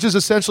dive, which is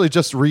essentially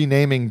just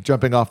renaming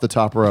jumping off the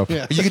top rope.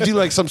 Yeah. You could do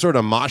like some sort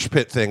of mosh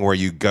pit thing where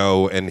you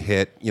go and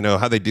hit,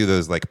 how they do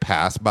those like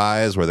pass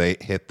bys where they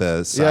hit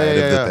the side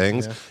of the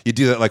things. Yeah. You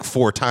do that like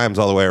 4 times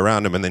all the way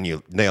around them and then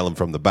you nail them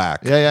from the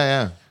back.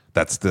 Yeah.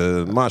 That's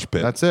the mosh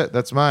pit. That's it.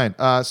 That's mine.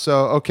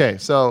 So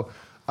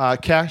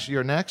Cash,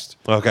 you're next.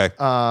 Okay.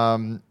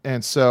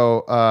 And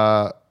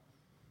so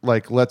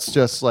let's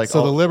just like.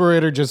 So the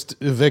Liberator just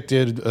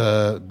evicted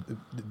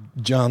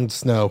Jon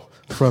Snow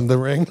from the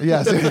ring.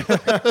 Yes. You're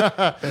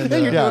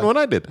doing what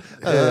I did.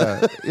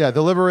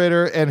 The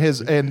Liberator and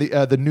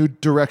the New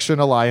Direction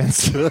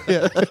Alliance.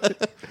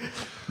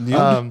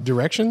 New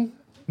Direction?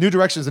 New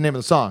Direction is the name of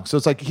the song. So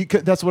it's like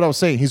that's what I was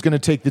saying. He's going to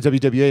take the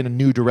WWE in a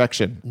new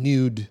direction.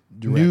 Nude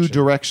New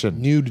direction.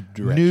 Nude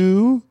direction.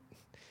 New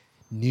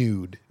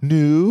Nude.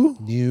 New.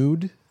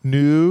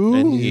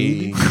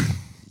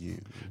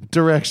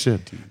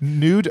 Direction.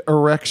 Nude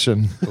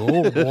erection.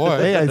 Oh boy!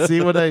 Hey, I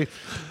see what I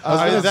was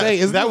gonna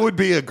say. That would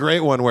be a great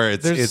one where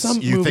it's you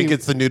movie- think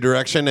it's the New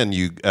Direction and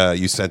you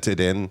sent it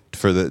in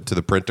to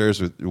the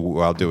printers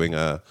while doing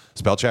a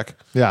spell check.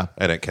 Yeah.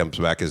 And it comes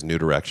back as New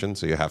Direction,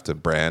 so you have to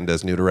brand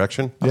as New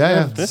Direction.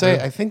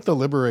 I think the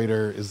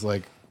Liberator is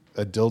like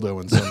a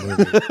dildo in some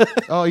movie.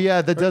 Oh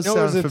yeah, that does sound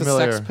is it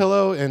familiar. the sex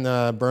pillow in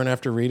Burn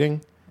After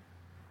Reading?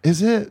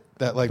 Is it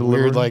That like The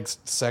weird Liberator? like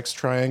sex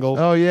triangle?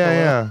 Oh yeah, pillow?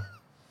 yeah.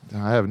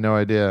 I have no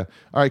idea.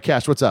 All right,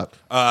 Cash, what's up?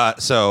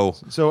 So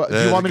do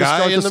you want me to guy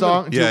start in the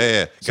song? middle-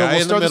 Yeah. So Guy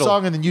we'll in start the middle.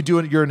 song and then you do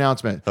your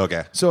announcement.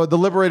 Okay. So the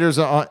Liberators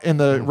are in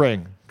the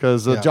ring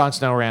because Yeah. Jon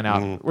Snow ran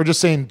out. We're just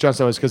saying Jon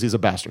Snow is because he's a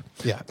bastard.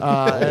 Yeah.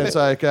 And it's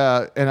like,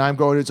 and I'm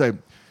going. It's like,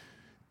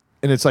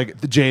 and it's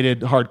like the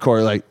jaded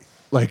hardcore,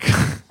 like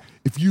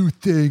if you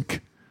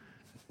think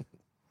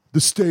the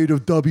state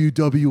of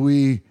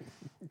WWE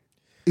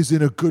is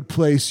in a good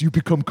place, you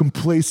become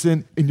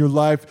complacent in your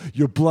life,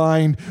 you're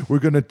blind. We're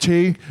gonna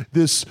take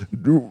this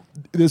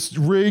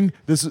ring,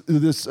 this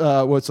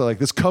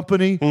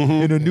company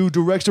in a new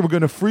direction. We're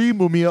gonna free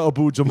Mumia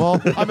Abu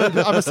Jamal. I'm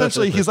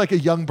essentially, he's like a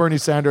young Bernie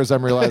Sanders,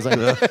 I'm realizing.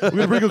 We're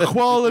gonna bring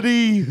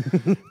equality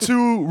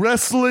to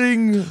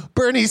wrestling.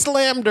 Bernie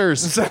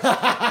Slamders.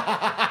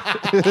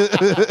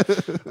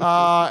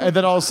 And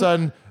then all of a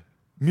sudden,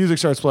 music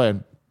starts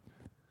playing.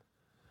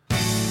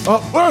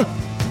 Oh,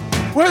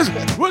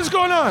 what is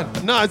going on?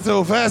 Not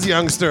so fast,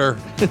 youngster.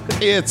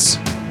 It's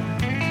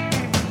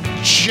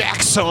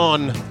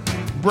Jackson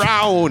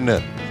Brown.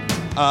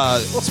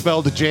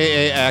 Spelled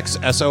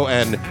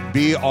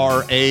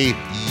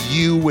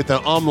JAXSONBRAU with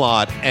an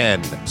umlaut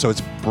N. So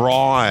it's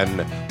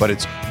Braun, but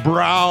it's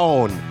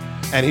Brown.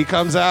 And he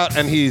comes out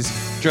and he's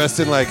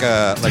dressed in like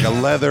a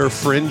leather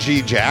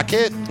fringy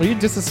jacket. Are you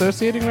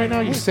disassociating right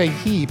now? You say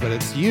he, but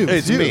it's you.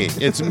 It's me.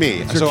 It's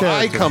me. So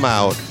I come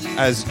out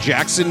as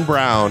Jackson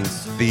Brown,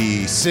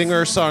 the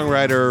singer,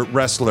 songwriter,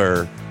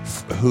 wrestler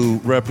who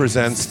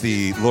represents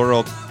the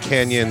Laurel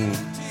Canyon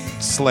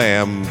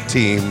Slam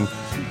team.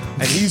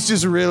 And he's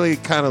just really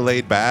kind of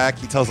laid back.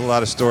 He tells a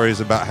lot of stories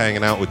about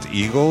hanging out with the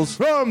Eagles.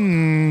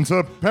 From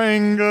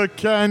Topanga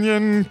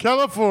Canyon,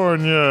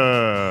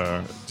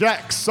 California,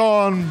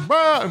 Jackson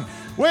Brown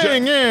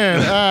weighing in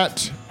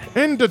at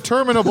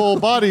indeterminable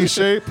body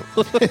shape.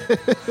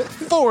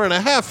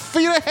 4.5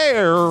 feet of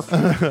hair.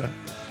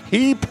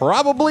 He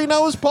probably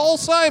knows Paul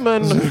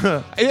Simon.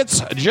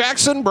 It's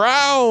Jackson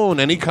Brown,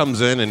 and he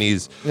comes in and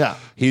he's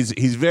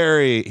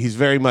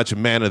very much a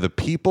man of the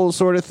people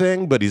sort of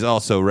thing, but he's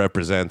also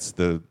represents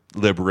the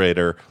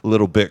Liberator a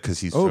little bit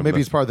because he's maybe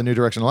he's part of the New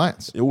Direction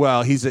Alliance.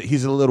 Well, he's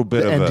a little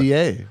bit The of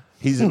NDA.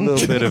 He's a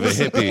little bit of a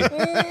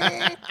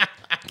hippie,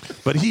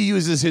 but he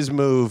uses his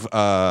move.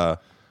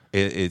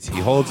 He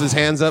holds his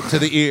hands up to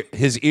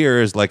his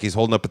ears like he's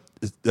holding up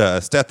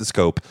a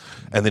stethoscope,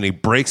 and then he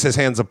breaks his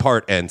hands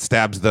apart and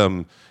stabs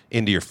them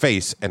into your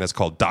face, and it's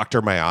called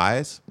 "Doctor My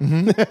Eyes,"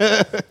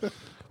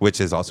 which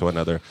is also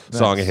another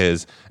song of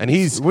his. And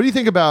what do you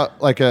think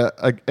about like an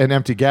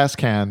empty gas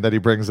can that he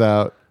brings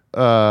out?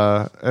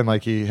 And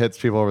like he hits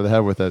people over the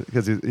head with it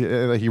because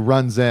he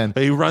runs in.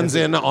 He runs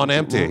in on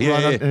empty. He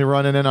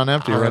running in on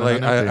empty.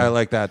 I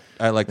like that.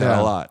 I like that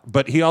a lot.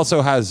 But he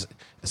also has.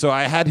 So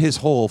I had his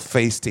whole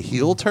face to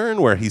heel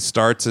turn where he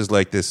starts as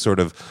like this sort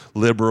of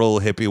liberal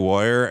hippie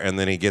warrior, and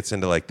then he gets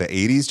into like the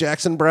 80s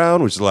Jackson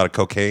Brown, which is a lot of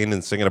cocaine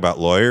and singing about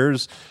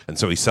lawyers, and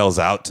so he sells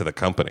out to the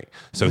company.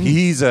 So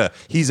he's a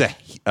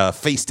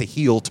face to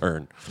heel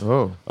turn.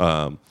 Oh.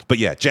 But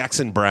yeah,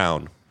 Jackson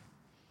Brown.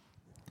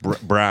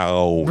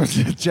 Brown.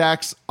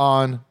 Jax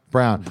on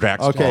Brown.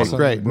 Jax okay, on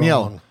great. Brown.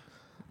 Neil.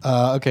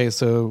 Okay,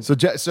 so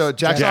Jackson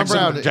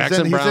Brown.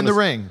 He's in the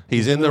ring.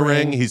 He's in the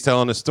ring. He's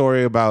telling a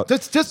story about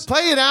just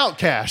play it out,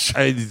 Cash.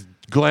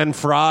 Glenn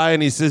Fry,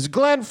 and he says,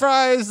 Glenn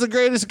Fry is the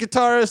greatest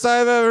guitarist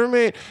I've ever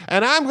met,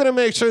 and I'm going to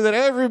make sure that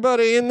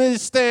everybody in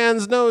these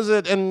stands knows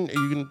it. And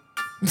you can...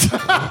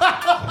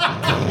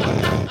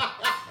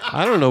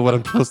 I don't know what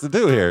I'm supposed to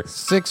do here.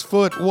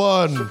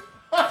 6'1"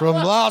 from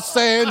Los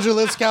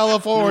Angeles,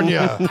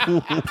 California,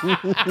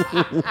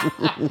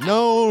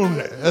 known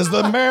as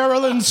the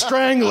Maryland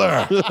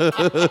Strangler,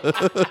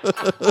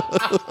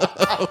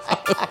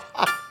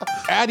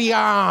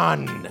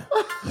 Adion.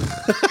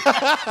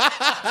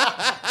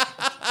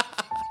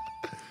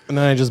 And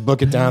then I just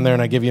book it down there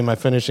and I give you my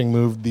finishing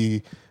move,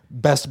 the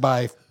Best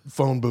Buy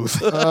phone booth.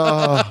 Best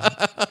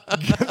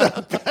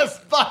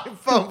Buy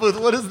phone booth.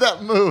 What is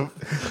that move?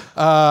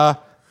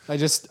 I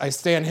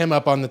stand him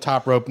up on the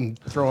top rope and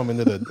throw him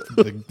into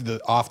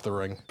the off the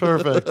ring.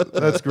 Perfect.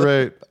 That's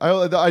great.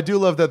 I do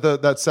love that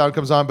that sound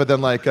comes on, but then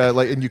like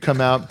and you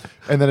come out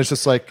and then it's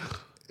just like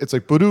it's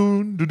like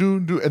ba-doon,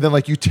 do-doon, do, and then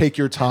like you take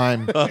your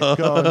time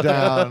going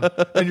down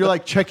and you're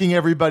like checking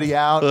everybody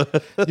out.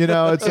 You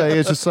know, it's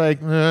just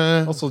like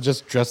Also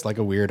just dressed like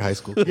a weird high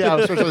school. Yeah,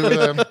 especially with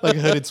them. Like a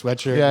hooded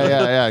sweatshirt.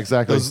 Yeah,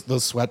 exactly.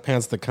 Those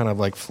sweatpants that kind of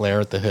like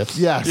flare at the hips.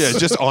 Yes. Yeah,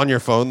 just on your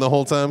phone the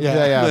whole time.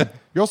 Yeah.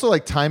 You're also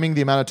like timing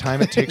the amount of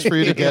time it takes for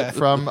you to get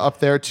from up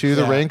there to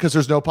the ring because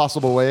there's no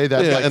possible way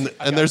that. Yeah, like,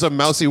 and there's a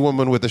mousy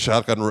woman with a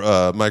shotgun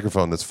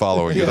microphone that's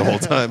following you the whole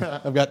time.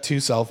 I've got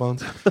 2 cell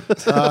phones.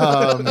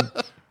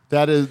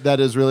 That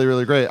is really,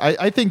 really great.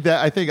 I think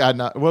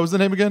Adna, what was the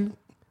name again?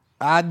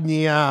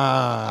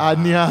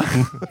 Adnia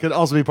could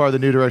also be part of the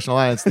New Direction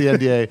Alliance, the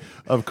NDA,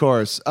 of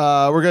course.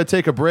 We're going to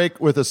take a break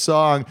with a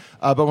song,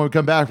 but when we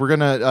come back, we're going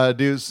to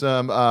do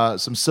some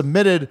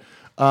submitted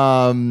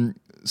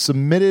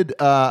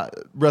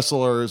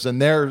wrestlers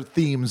and their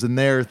themes and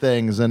their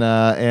things,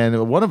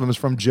 and one of them is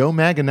from Joe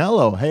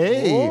Manganiello.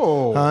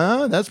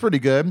 Hey, that's pretty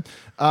good.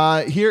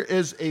 Here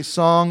is a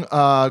song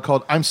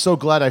called "I'm So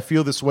Glad I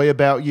Feel This Way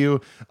About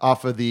You"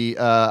 off of the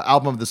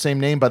album of the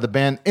same name by the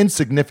band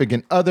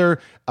Insignificant Other.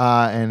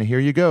 And here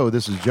you go.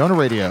 This is Jonah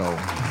Radio.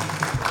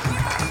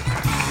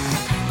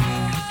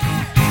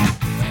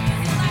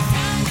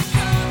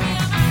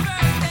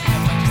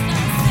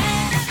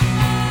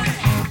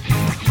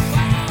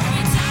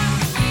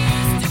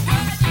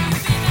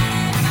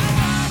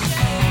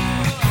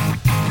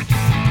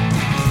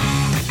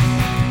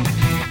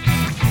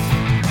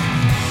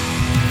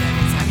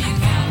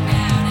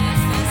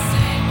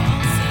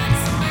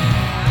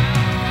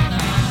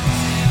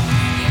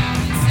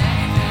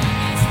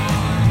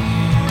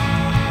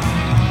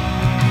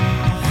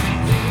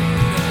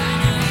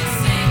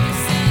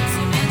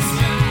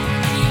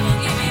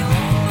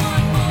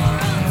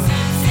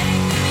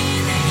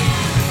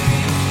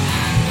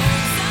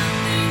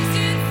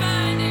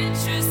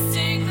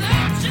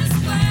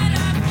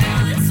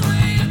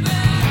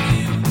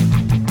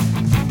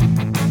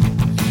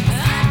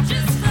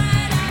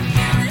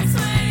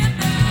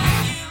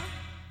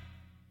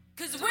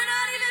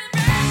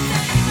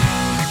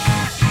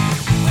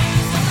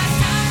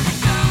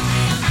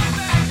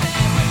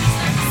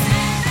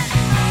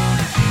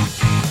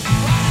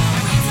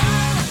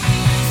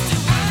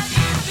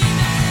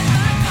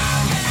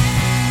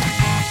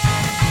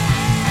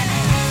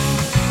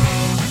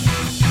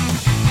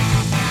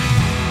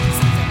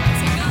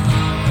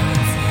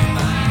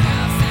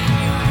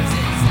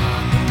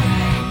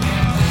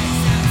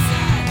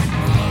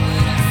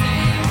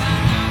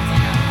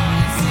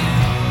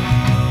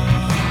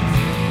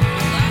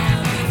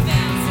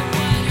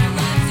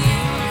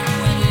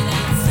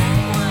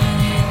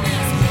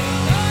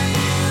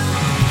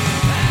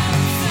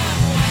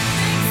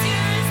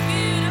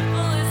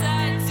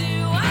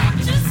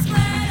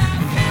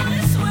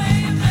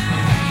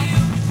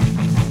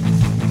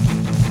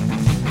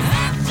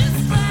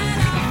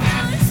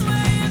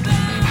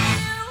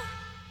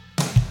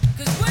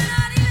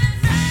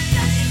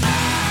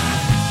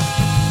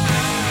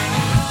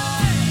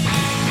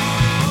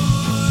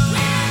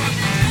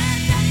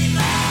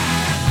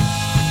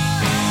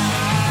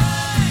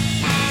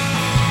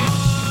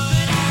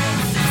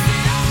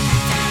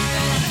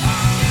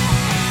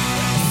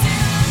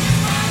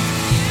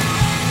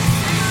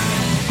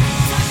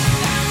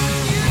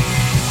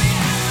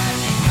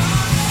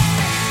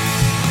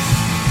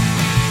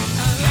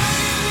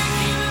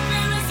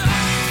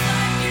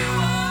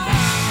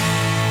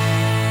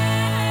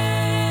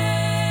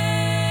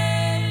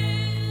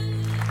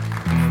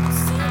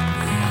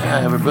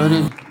 Hi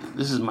everybody,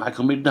 this is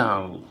Michael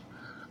McDonald.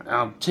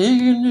 I'm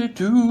taking you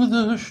to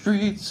the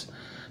streets,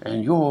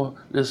 and you're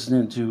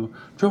listening to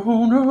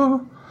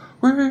Jonah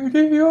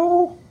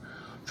Radio.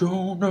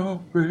 Jonah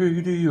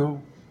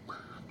Radio.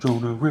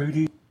 Jonah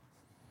Radio.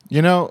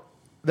 You know,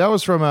 that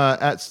was from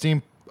at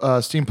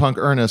Steampunk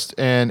Ernest,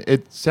 and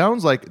it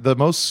sounds like the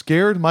most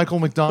scared Michael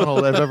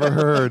McDonald I've ever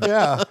heard.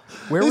 Yeah.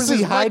 Where was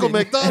he hiding?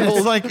 Michael McDonald.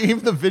 It's like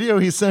even the video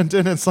he sent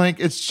in, it's like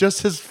it's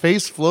just his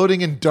face floating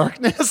in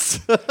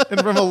darkness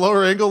and from a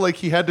lower angle, like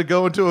he had to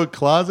go into a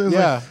closet. It's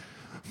Yeah.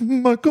 like,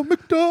 Michael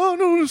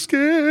McDonald is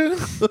scared.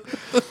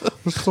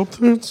 There's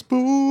something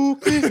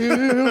spooky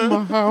in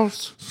my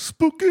house.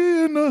 Spooky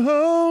in the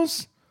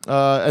house.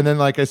 And then,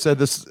 like I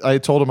said, I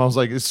told him, I was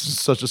like, it's just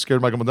such a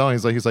scared Michael McDonald.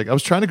 He's like, I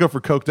was trying to go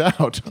for coked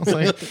out. I was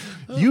like,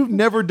 you've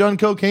never done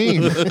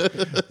cocaine.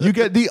 You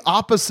get the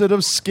opposite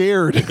of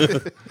scared.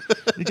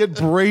 You get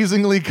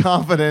brazenly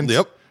confident.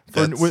 Yep.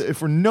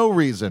 For no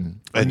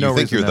reason. And no you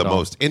think reason you're the at all.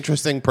 most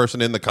interesting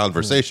person in the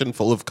conversation,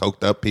 full of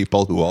coked up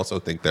people who also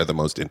think they're the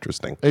most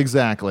interesting.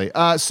 Exactly.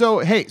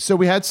 So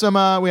we had some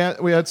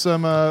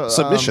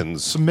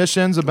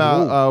submissions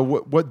about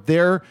what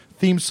their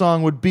theme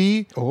song would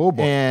be,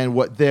 and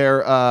what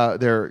their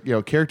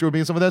character would be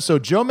and some of that. So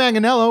Joe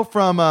Manganiello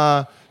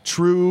from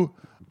True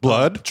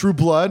Blood.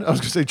 I was going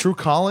to say True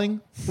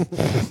Calling. But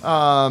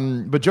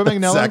Joe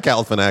Manganiello. Zach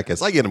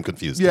Galifianakis. I get him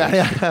confused.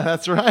 Yeah,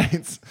 that's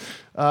right.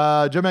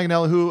 Joe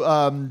Manganiello, who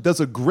does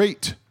a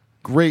great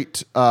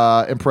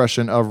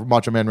impression of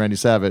Macho Man Randy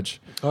Savage.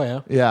 Oh,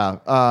 yeah? Yeah,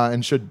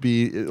 and should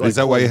be... Is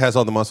that why he has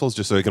all the muscles,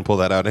 just so he can pull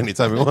that out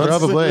anytime he wants?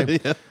 Probably.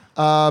 Yeah.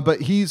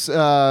 But he's...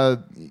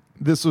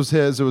 this was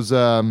his. It was...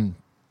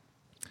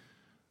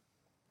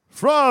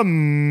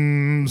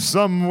 from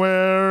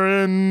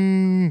somewhere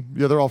in...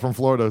 Yeah, they're all from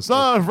Florida.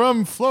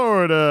 From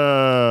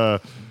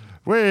Florida.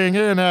 Weighing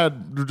in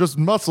at just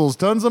muscles,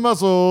 tons of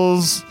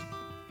muscles.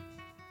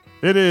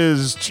 It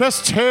is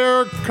Chest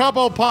Hair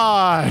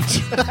Cobblepot.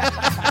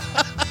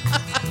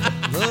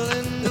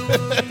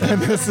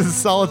 And this is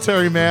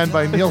Solitary Man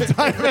by Neil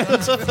Diamond.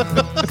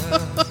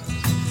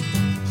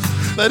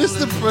 That is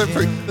the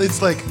perfect.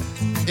 It's like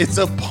it's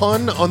a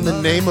pun on the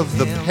name of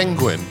the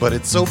penguin, but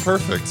it's so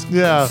perfect.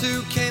 Yeah.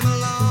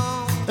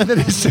 And then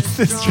it's just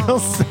this real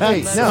sad.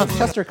 Wait, no,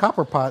 Chester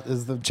Copperpot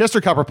is the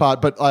Chester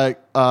Copperpot, but like,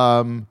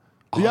 yeah.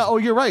 Oh,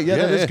 you're right. Yeah,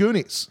 that is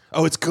Goonies.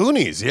 Oh, it's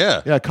Goonies.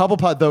 Yeah. Yeah,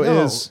 Cobblepot though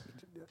is.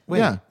 Wait,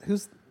 yeah.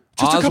 who's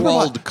Chester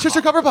Oswald Copperpot?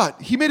 Chester Copperpot.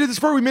 He made it this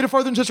far. We made it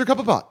farther than Chester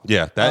Copperpot.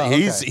 Yeah. That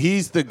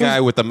he's the guy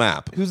with the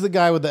map. Who's the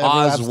guy with the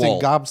everlasting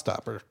Oswald.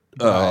 gobstopper?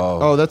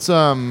 Oh, that's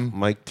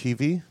Mike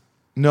TV.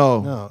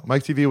 No.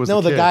 Mike TV was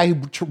the kid. guy who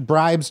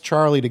bribes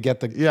Charlie to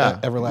get the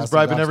everlasting. He's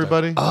bribing gobstopper.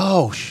 everybody.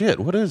 Oh shit!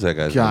 What is that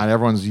guy's God, name?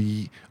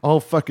 everyone's all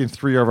fucking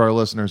 3 of our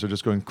listeners are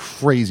just going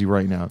crazy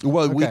right now.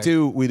 Well, we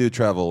do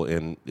travel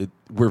in.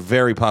 We're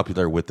very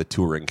popular with the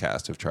touring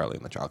cast of Charlie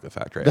and the Chocolate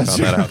Factory. I found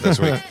that out this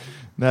week.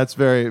 That's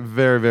very,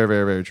 very, very,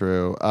 very, very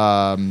true.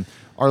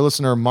 Our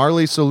listener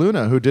Marley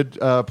Saluna, who did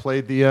play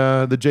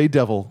the J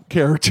Devil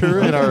character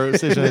in our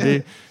Station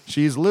ID,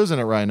 she's losing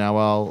it right now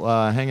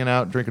while hanging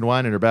out, drinking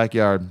wine in her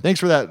backyard. Thanks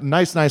for that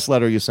nice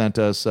letter you sent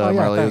us,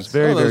 Marley. Thanks. It was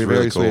very, very,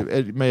 really very cool. sweet.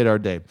 It made our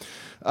day.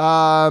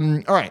 All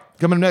right,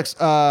 coming up next,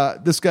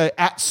 this guy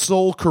at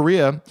Seoul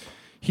Korea,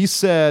 he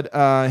said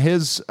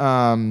his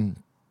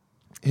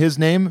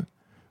name.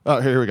 Oh,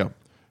 here we go.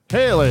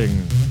 Hailing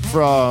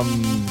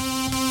from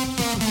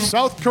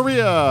South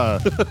Korea.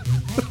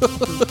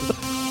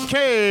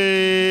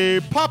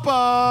 K-Papa.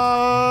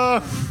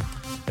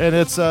 And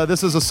it's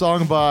this is a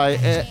song by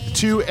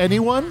To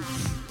Anyone.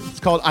 It's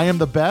called I Am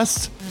the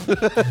Best.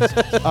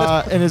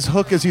 And his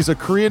hook is he's a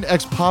Korean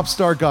ex-pop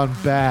star gone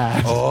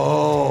bad.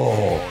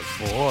 Oh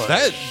boy.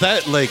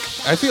 That like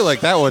I feel like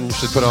that one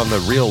should put on the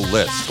real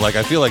list. Like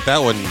I feel like that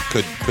one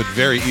could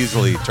very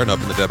easily turn up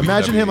in the WWE.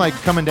 Imagine him like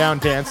coming down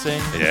dancing.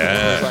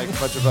 Yeah. There's like a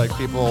bunch of like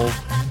people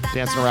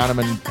dancing around him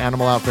in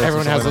animal outfits.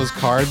 Everyone has those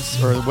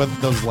cards or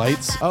with those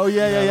lights. Oh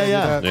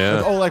yeah.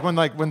 Yeah. Oh, like when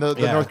the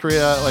North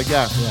Korea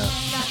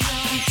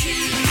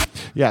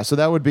Yeah, so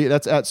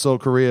that's at Seoul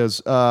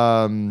Korea's.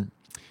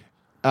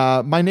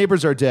 My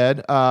Neighbors Are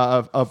Dead,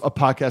 a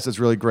podcast that's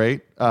really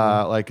great.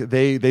 Like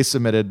they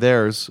submitted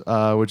theirs,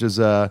 which is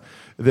the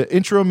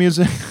intro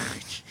music.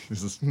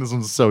 This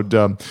one's so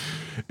dumb.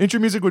 Intro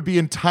music would be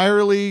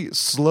entirely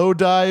Slow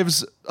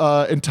Dive's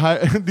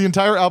the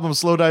entire album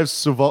Slow Dive's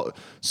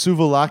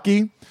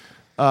Suvalaki,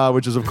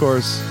 which is of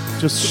course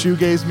just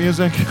shoegaze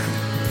music.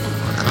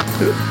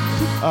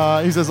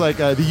 He says like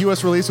the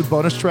U.S. release with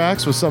bonus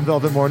tracks with Some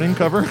Velvet Morning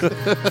cover,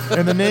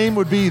 and the name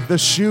would be The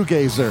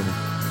Shoegazer.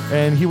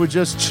 And he would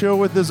just chill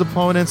with his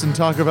opponents and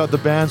talk about the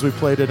bands we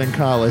played in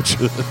college.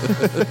 The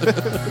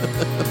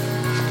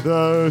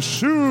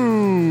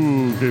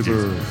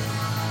Shoegazer.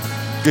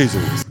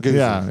 Gazer.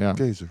 Yeah.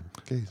 Gazer.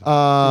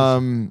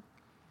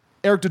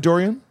 Eric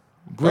Dodorian,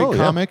 great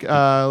comic,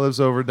 lives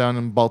over down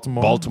in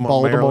Baltimore,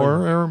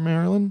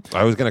 Maryland.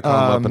 I was going to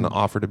call him up and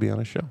offer to be on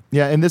a show.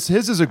 Yeah, and his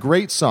is a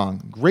great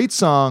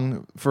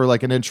song for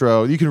like an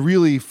intro. You can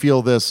really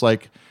feel this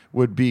like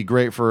would be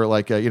great for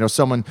like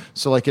someone.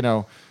 So like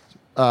the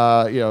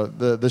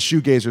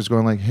shoegazer's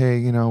going like,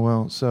 hey,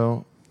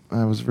 so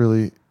I was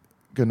really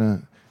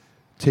gonna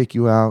take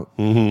you out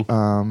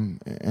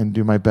and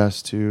do my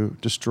best to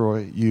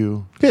destroy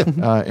you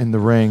in the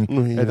ring,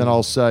 and then all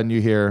of a sudden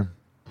you hear,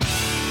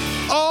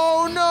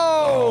 oh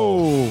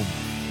no!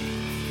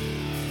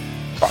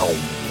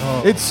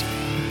 Oh. It's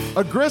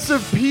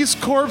aggressive Peace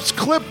Corps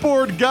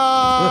clipboard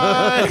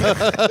guy.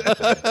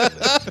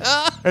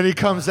 And he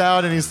comes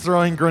out and he's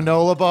throwing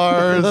granola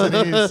bars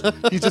and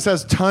he just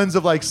has tons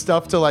of like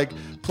stuff to like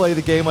play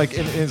the game like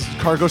in his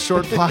cargo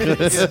short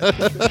pockets.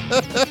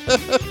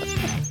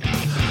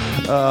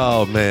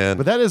 Oh man.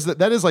 But that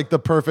is like the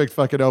perfect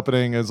fucking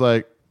opening is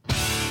like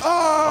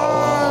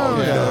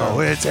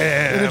it's him.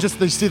 And it just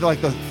they see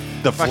like the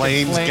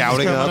flames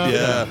gouting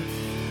up.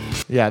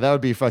 Yeah, that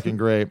would be fucking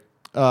great.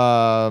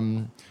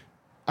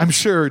 I'm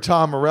sure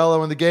Tom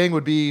Morello and the gang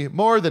would be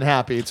more than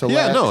happy to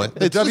let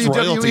the it's WWE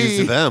royalties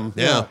to them.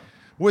 Yeah.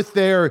 With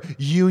their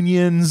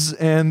unions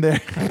and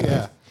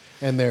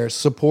their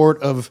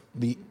support of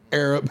the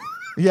Arab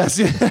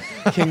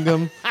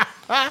kingdom.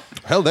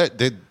 Hell, they're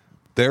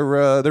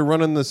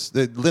running this.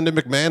 Linda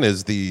McMahon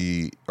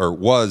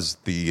was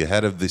the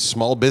head of the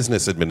Small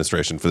Business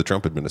Administration for the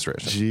Trump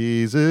administration.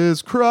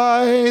 Jesus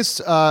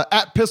Christ!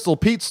 At Pistol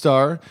Pete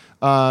Star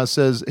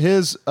says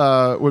his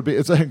would be.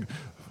 It's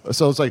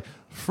like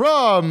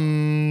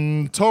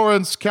from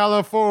Torrance,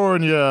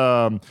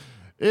 California.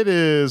 It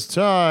is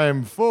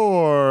time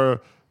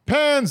for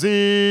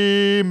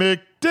Pansy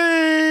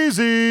McDaisy.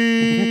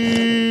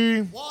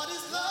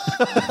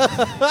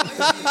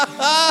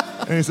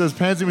 And he says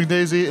Pansy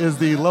McDaisy is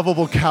the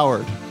lovable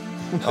coward.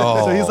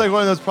 Oh. So he's like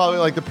one of those probably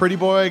like the pretty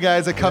boy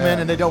guys that come in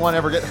and they don't want to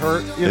ever get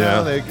hurt. You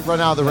know, they run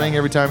out of the ring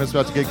every time it's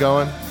about to get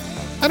going.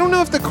 I don't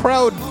know if the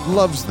crowd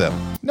loves them.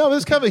 No, but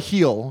it's kind of a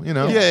heel,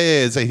 Yeah,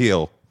 it's a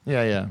heel.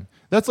 Yeah.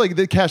 That's like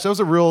the Cash. That was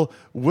a real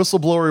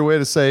whistleblowery way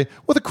to say,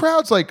 well, the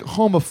crowd's like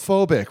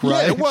homophobic,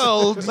 right? Yeah,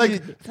 well,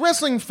 like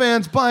wrestling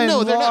fans by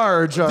and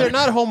large. They're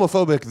not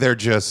homophobic. They're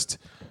just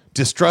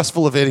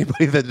distrustful of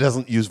anybody that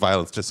doesn't use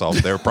violence to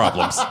solve their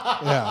problems.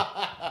 Yeah.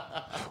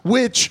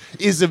 Which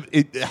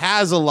it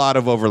has a lot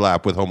of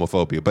overlap with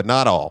homophobia, but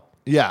not all.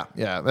 Yeah,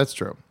 that's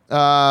true.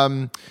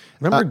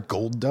 Remember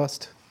Gold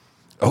Dust?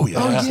 Oh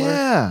yeah, Oh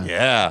yeah.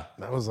 yeah.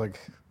 That was like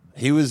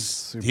He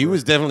was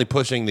definitely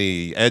pushing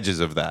the edges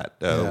of that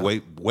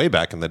way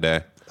back in the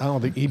day. I don't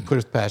think he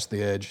pushed past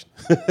the edge.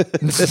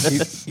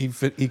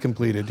 he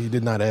completed. He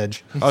did not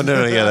edge. Oh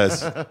no, yeah,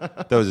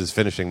 that was his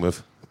finishing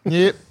move.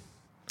 Yep.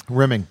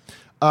 Rimming.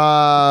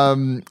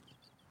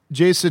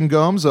 Jason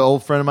Gomes, an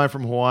old friend of mine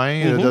from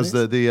Hawaii, who does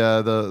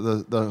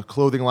the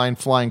clothing line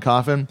Flying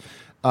Coffin.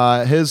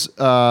 His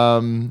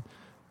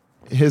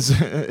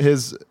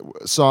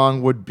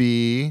song would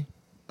be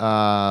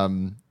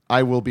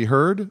 "I Will Be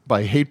Heard"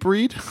 by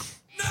Hatebreed.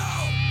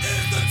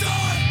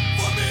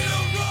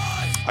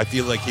 I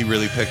feel like he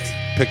really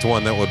picked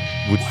one that would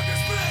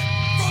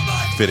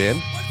fit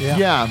in.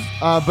 Yeah.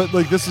 But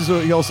like this is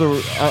he also.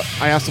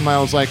 I asked him. I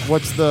was like,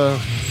 "What's the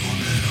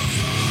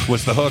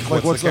hook?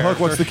 Like, what's the hook?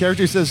 What's the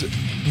character?" He says,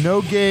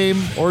 "No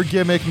game or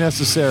gimmick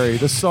necessary.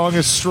 The song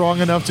is strong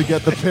enough to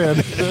get the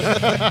pin."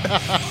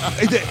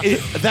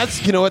 That's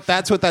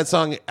That's what that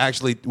song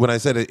actually. When I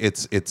said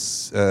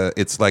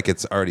it's like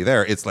it's already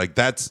there. It's like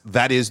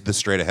that is the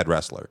straight ahead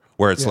wrestler.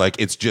 Where it's like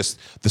it's just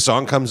the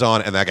song comes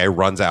on and that guy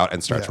runs out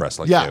and starts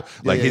wrestling. Yeah. Too.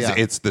 Like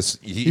it's this.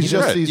 He's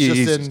just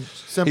in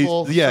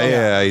simple.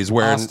 He's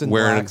wearing Austin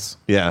Blacks.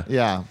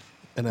 Yeah.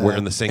 And,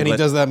 wearing the singlet. And he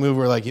does that move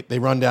where like they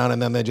run down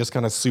and then they just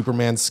kind of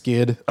Superman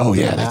skid. Oh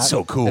yeah, on that's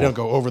so cool. They don't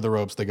go over the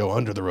ropes; they go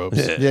under the ropes.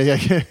 Yeah.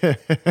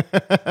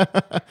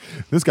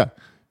 This guy,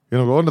 you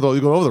go over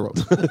the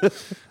ropes.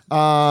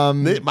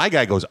 My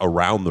guy goes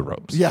around the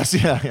ropes. Yes,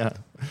 yeah.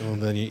 Well,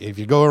 then if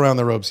you go around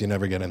the ropes, you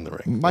never get in the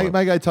ring.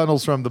 My guy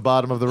tunnels from the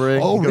bottom of the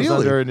ring. Oh, He goes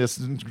really? under and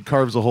just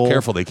carves a hole.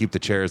 Careful, they keep the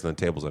chairs and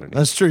the tables underneath.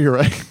 That's true. You're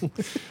right.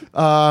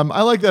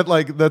 I like that.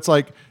 Like that's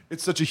like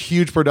it's such a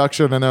huge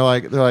production, and they're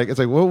like it's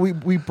like well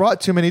we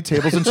brought too many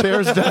tables and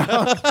chairs down.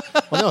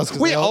 Well, no, it's 'cause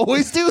We they all-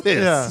 always do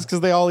this. Yeah. It's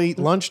because they all eat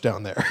lunch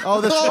down there.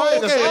 Oh, that's right.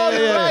 That's okay. right.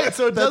 Yeah. Right.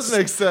 So it does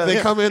make sense.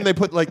 They come in, they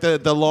put like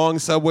the long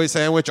Subway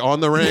sandwich on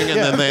the ring, and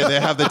then they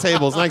have the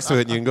tables next to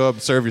it, and you can go up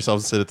and serve yourself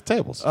and sit at the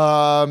tables.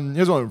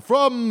 Here's one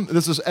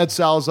this is Ed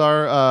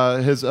Salazar,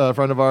 his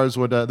friend of ours.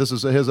 This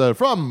is his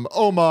from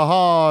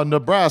Omaha,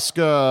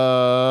 Nebraska.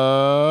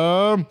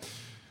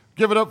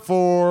 Give it up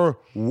for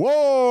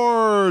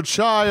War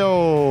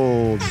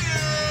Child.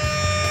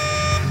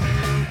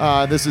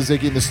 This is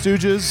Iggy and the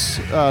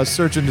Stooges,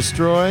 Search and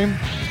Destroy.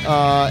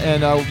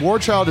 And War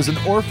Child is an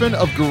orphan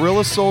of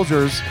guerrilla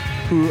soldiers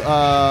who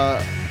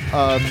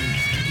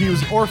he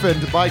was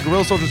orphaned by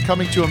guerrilla soldiers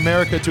coming to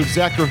America to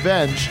exact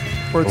revenge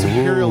for its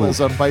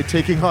imperialism by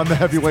taking on the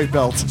heavyweight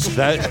belt.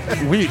 That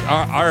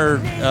our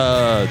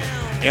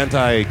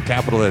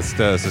anti-capitalist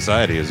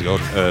society is going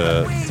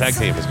tag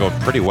team is going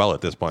pretty well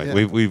at this point.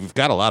 Yeah. We've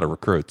got a lot of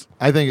recruits.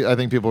 I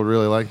think people would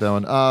really like that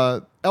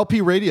one.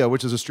 LP Radio,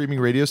 which is a streaming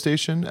radio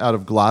station out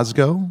of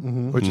Glasgow,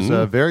 which is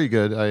very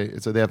good.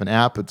 They have an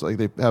app. It's like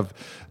they have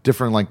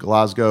different like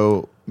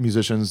Glasgow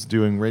musicians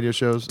doing radio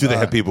shows. Do they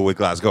have people with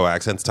Glasgow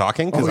accents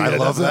talking? Because I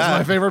love that. That's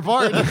my favorite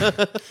part.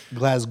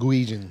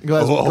 Glaswegian.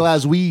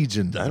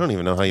 Glaswegian. I don't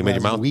even know how you made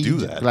your mouth do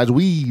that.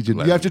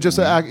 Glaswegian. You have to just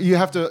you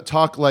have to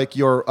talk like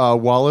your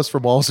Wallace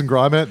from Wallace and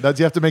Gromit.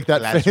 You have to make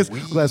that face.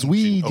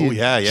 Glaswegian. Oh,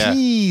 yeah.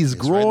 Cheese.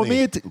 It's right in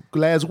the- Gromit.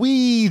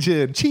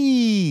 Glaswegian.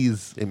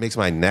 Cheese. It makes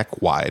my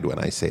neck wide when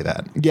I say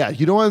that. Yeah,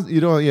 you don't want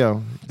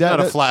Not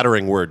a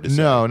flattering word to say.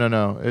 No.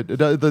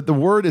 The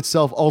word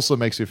itself also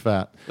makes you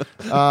fat.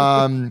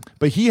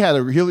 But he had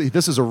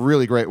this is a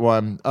really great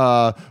one.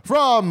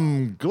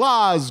 From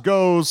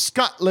Glasgow,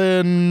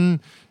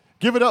 Scotland.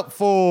 Give it up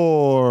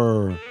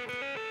for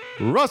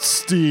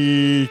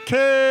Rusty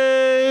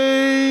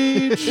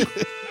Cage.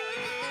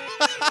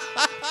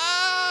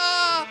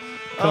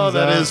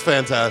 That is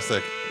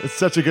fantastic. It's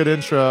such a good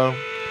intro.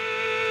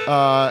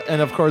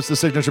 And of course, the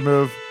signature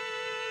move,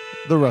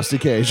 the Rusty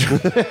Cage,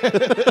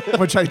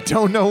 which I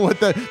don't know what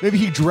maybe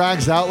he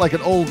drags out like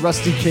an old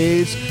rusty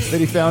cage that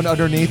he found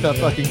underneath a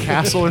fucking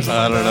castle or something.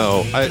 I don't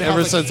know.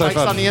 Ever since I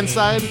found on the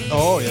inside.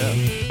 Oh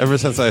yeah. Ever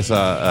since I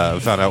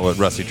found out what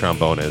rusty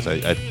trombone is,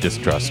 I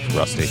distrust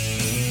rusty.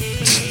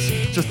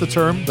 Just the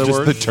term, the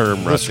word, the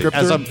term rusty.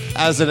 descriptor?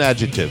 As an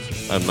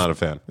adjective, I'm not a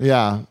fan.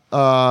 Yeah.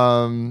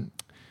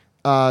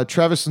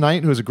 Travis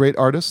Knight, who is a great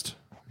artist,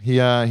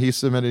 he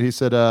submitted. He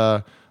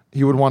said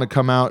he would want to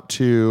come out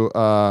to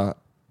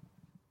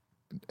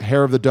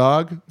 "Hair of the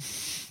Dog"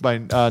 by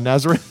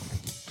Nazareth.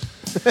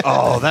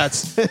 Oh,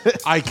 that's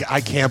I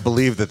can't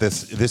believe that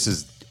this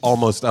is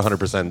almost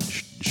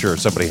 100% sure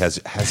somebody has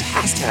to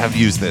have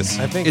used this.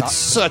 I think it's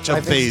such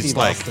a phase. Steve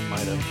like Austin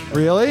might have.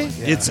 Really?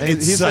 It's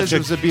he such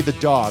says it would be the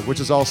dog,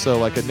 which is also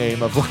like a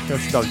name of like a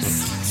dog.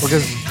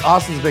 Because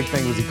Austin's big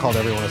thing was he called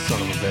everyone a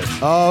son of a bitch.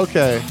 Oh,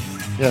 okay.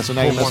 Yeah. So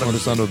now you Well, messing one with of a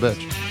son of a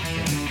bitch.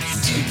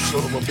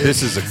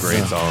 This is a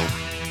great song.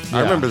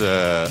 I remember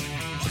the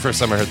first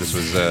time I heard this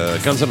was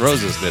Guns N'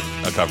 Roses did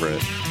a cover of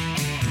it.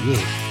 Really?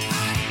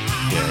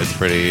 Yeah, it's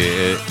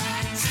pretty.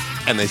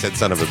 And they said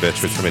 "son of a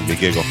bitch," which made me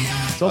giggle.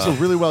 It's also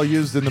really well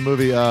used in the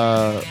movie.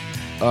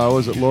 What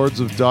was it, Lords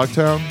of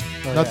Dogtown?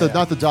 Not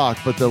the doc,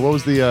 but what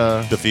was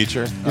the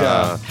feature?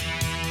 Yeah.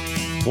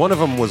 One of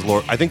them was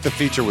Lord. I think the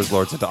feature was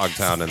Lords of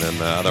Dogtown, and then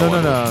the other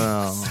one.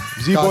 No.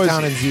 Z-Boys.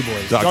 Dogtown and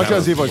Z-Boys. Dogtown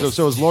and Z-Boys.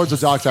 So it was Lords of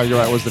Dogtown. You're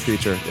right. Was the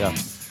feature? Yeah.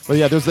 But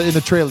yeah, there's in the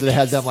trailer that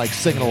had them like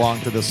singing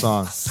along to this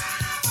song.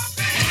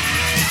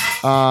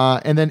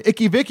 And then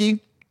Icky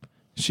Vicky,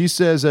 she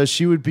says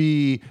she would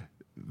be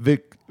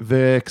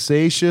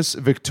Vexatious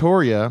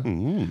Victoria,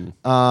 and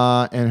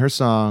her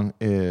song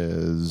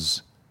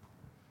is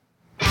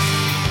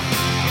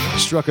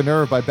Struck a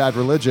Nerve by Bad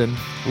Religion.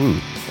 Ooh.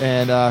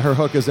 And her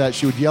hook is that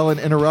she would yell and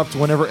interrupt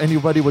whenever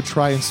anybody would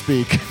try and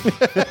speak.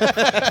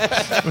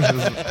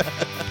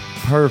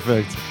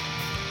 Perfect.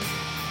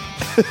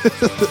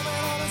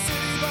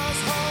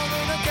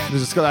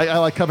 I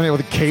like coming in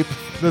with a cape.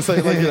 This,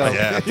 you can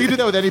do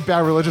that with any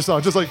Bad Religion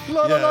song. Just like,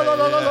 la, la, la, la,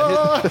 la, la,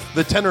 la.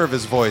 The tenor of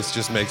his voice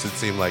just makes it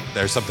seem like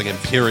there's something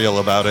imperial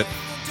about it.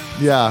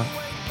 Yeah.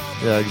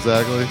 Yeah,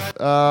 exactly.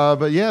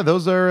 But yeah,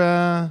 those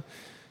are...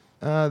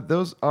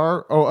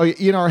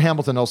 Ian R.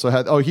 Hamilton also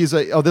had.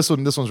 This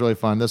one's really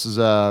fun. This is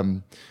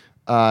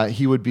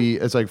he would be.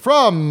 It's like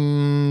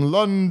from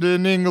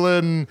London,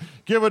 England.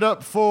 Give it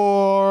up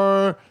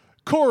for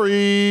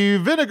Corey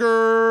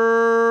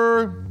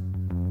Vinegar.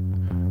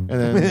 And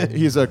then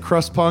he's a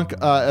crust punk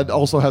and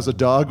also has a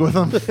dog with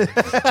him.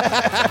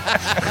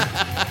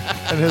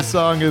 And his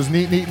song is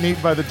 "Neat, Neat,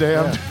 Neat" by The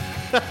Damned.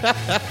 Yeah.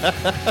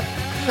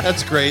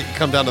 That's great.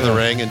 Come down to the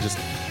ring and just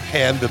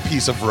hand the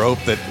piece of rope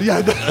that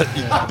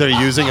they're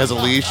using as a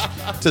leash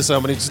to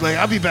somebody. Just like,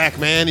 I'll be back,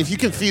 man. If you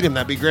can feed him,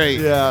 that'd be great.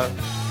 Yeah.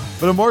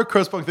 But a more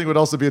crust punk thing would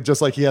also be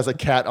just like he has a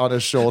cat on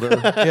his shoulder.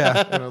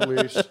 And a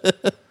leash.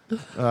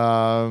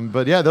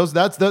 But yeah, those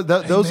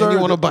are. You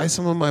want to buy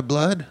some of my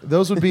blood?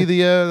 Those would be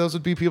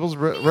people's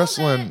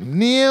wrestling.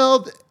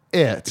 Nailed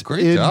it.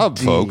 Great job,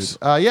 folks.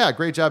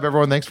 Great job,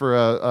 everyone. Thanks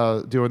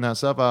for doing that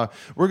stuff.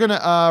 We're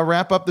gonna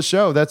wrap up the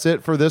show. That's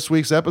it for this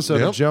week's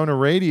episode of Jonah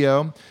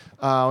Radio.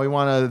 We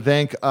want to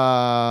thank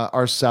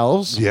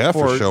ourselves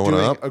for showing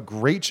doing up. a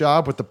great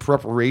job with the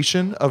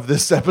preparation of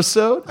this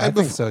episode. I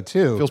think so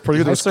too. Feels pretty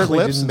good. I Those certainly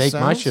clips didn't make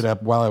my shit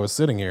up while I was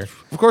sitting here.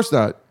 Of course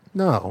not.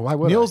 No, why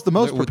would Neil's I? the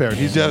most prepared.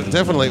 He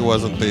definitely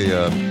wasn't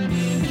the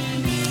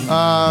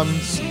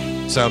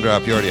sound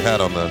drop you already had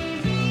on the.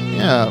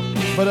 Yeah,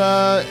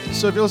 but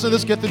so if you're listening to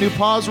this, get the new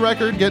Pause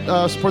record. Get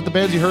support the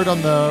bands you heard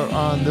on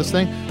this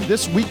thing.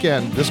 This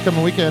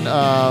coming weekend,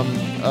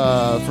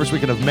 first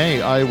weekend of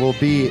May, I will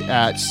be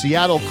at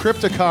Seattle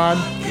Crypticon,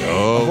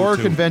 a horror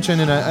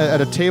convention,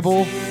 at a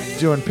table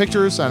doing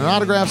pictures, signing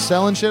autographs,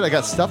 selling shit. I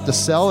got stuff to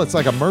sell. It's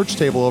like a merch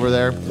table over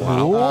there.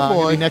 Wow. I'm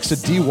gonna be next to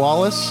Dee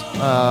Wallace,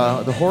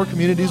 the horror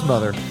community's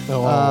mother.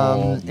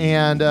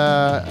 And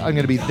I'm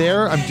going to be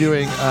there. I'm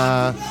doing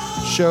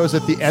shows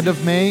at the end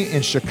of May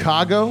in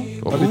Chicago.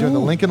 I'll be doing the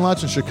Lincoln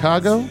Lodge in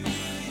Chicago.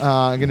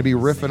 I'm going to be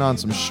riffing on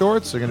some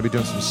shorts. I'm going to be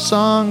doing some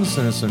songs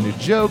and some new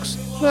jokes.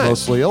 Nice.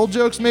 Mostly old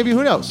jokes, maybe.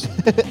 Who knows?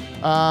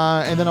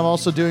 And then I'm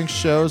also doing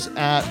shows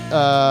at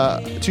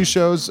 2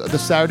 shows the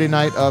Saturday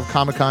night of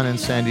Comic-Con in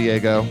San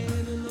Diego,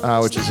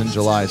 which is in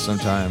July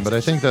sometime. But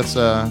I think that's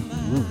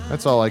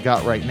all I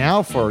got right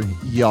now for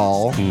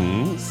y'all.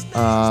 Mm-hmm.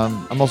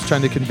 I'm also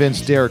trying to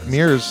convince Derek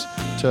Mears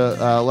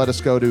to let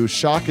us go to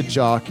Shock and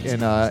Jock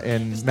in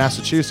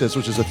Massachusetts,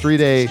 which is a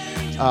 3-day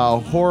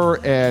horror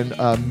and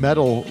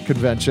metal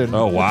convention.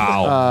 Oh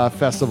wow!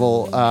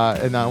 Festival,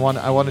 and I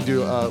want to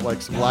do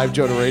like some live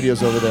Jonah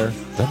Radios over there.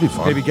 That'd be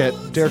fun. Maybe get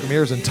Derek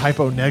Mears and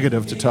Typo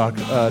Negative to talk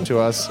to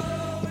us.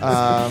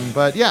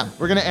 But yeah,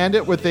 we're gonna end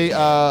it with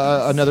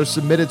another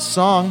submitted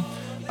song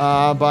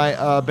by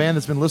a band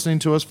that's been listening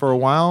to us for a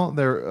while.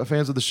 They're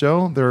fans of the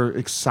show. They're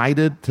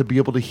excited to be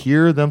able to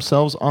hear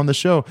themselves on the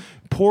show.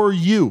 Poor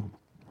You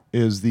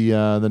is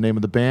the name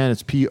of the band.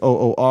 It's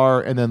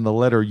P-O-O-R and then the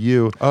letter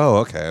U. Oh,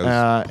 okay.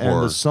 And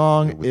the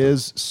song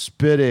is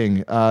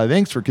Spitting.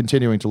 Thanks for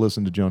continuing to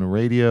listen to Jonah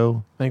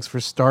Radio. Thanks for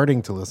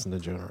starting to listen to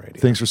Jonah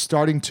Radio. Thanks for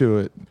starting to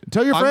it.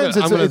 Tell your friends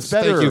it's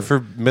better. Thank you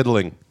for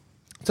middling.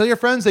 Tell your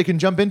friends they can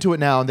jump into it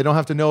now and they don't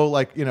have to know,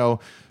 like,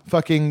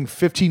 fucking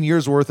 15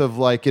 years worth of,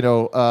 like,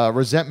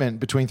 resentment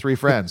between 3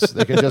 friends.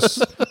 They can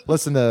just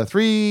listen to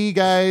 3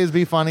 guys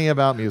be funny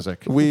about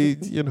music.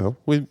 We've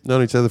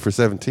known each other for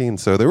 17,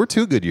 so there were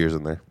 2 good years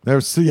in there.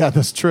 Yeah,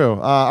 that's true.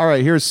 All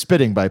right, here's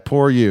Spitting by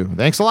Poor You.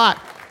 Thanks a lot.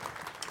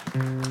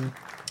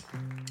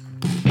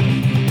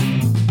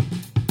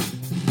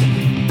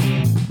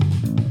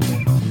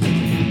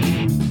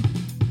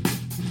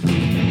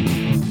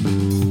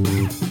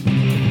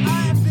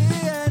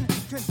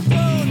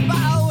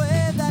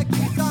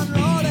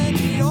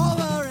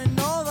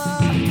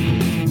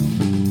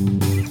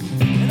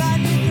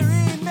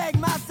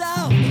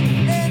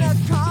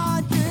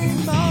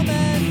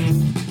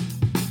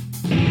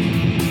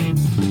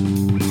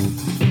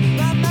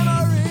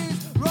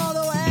 Memories roll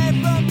away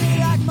from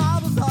the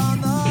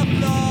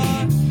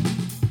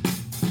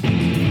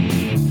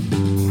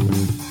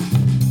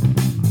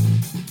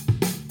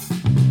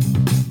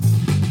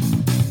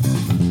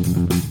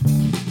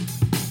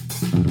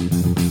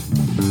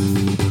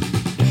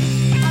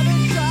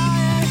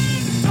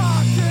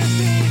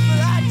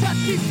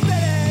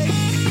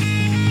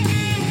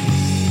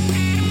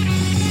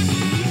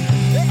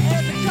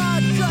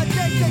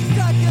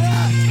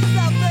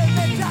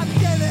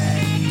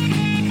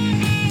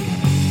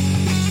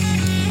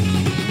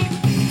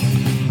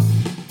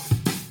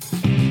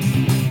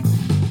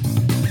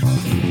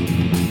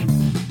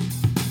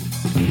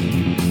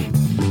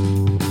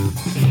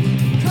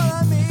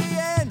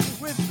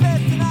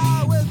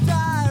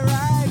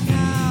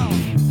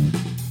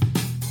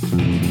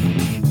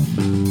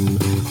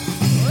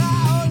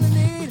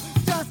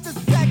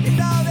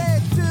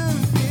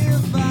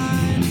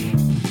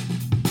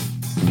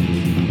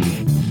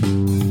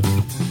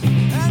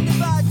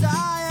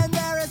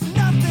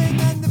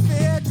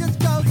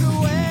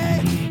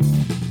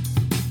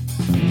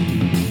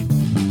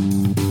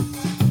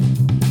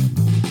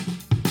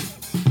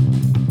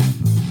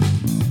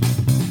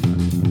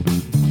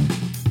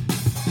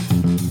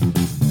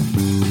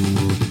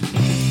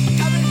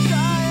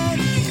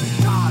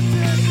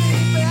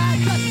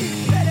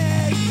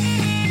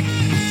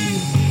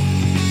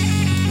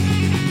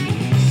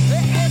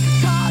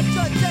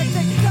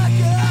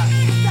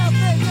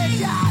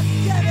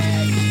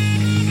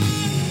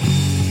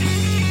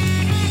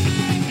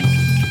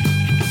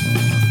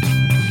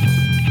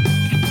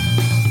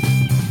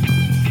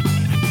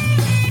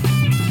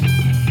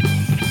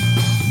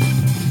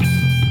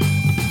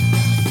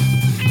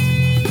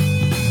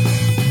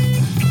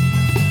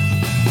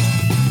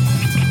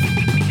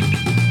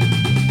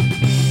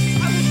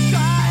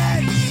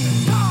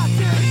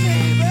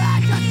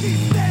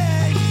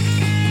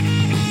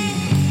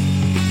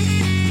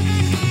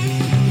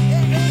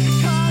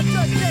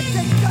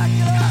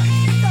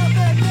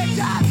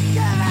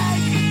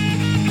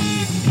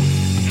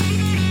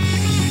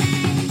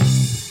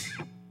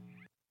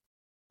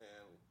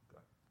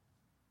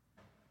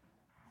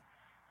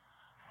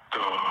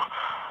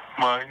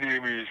My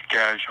name is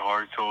Cash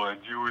Hartzell,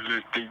 and you're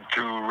listening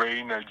to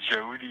Raina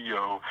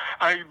Jodio.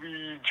 I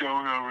mean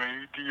Jonah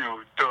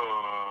Radio.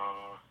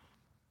 Duh.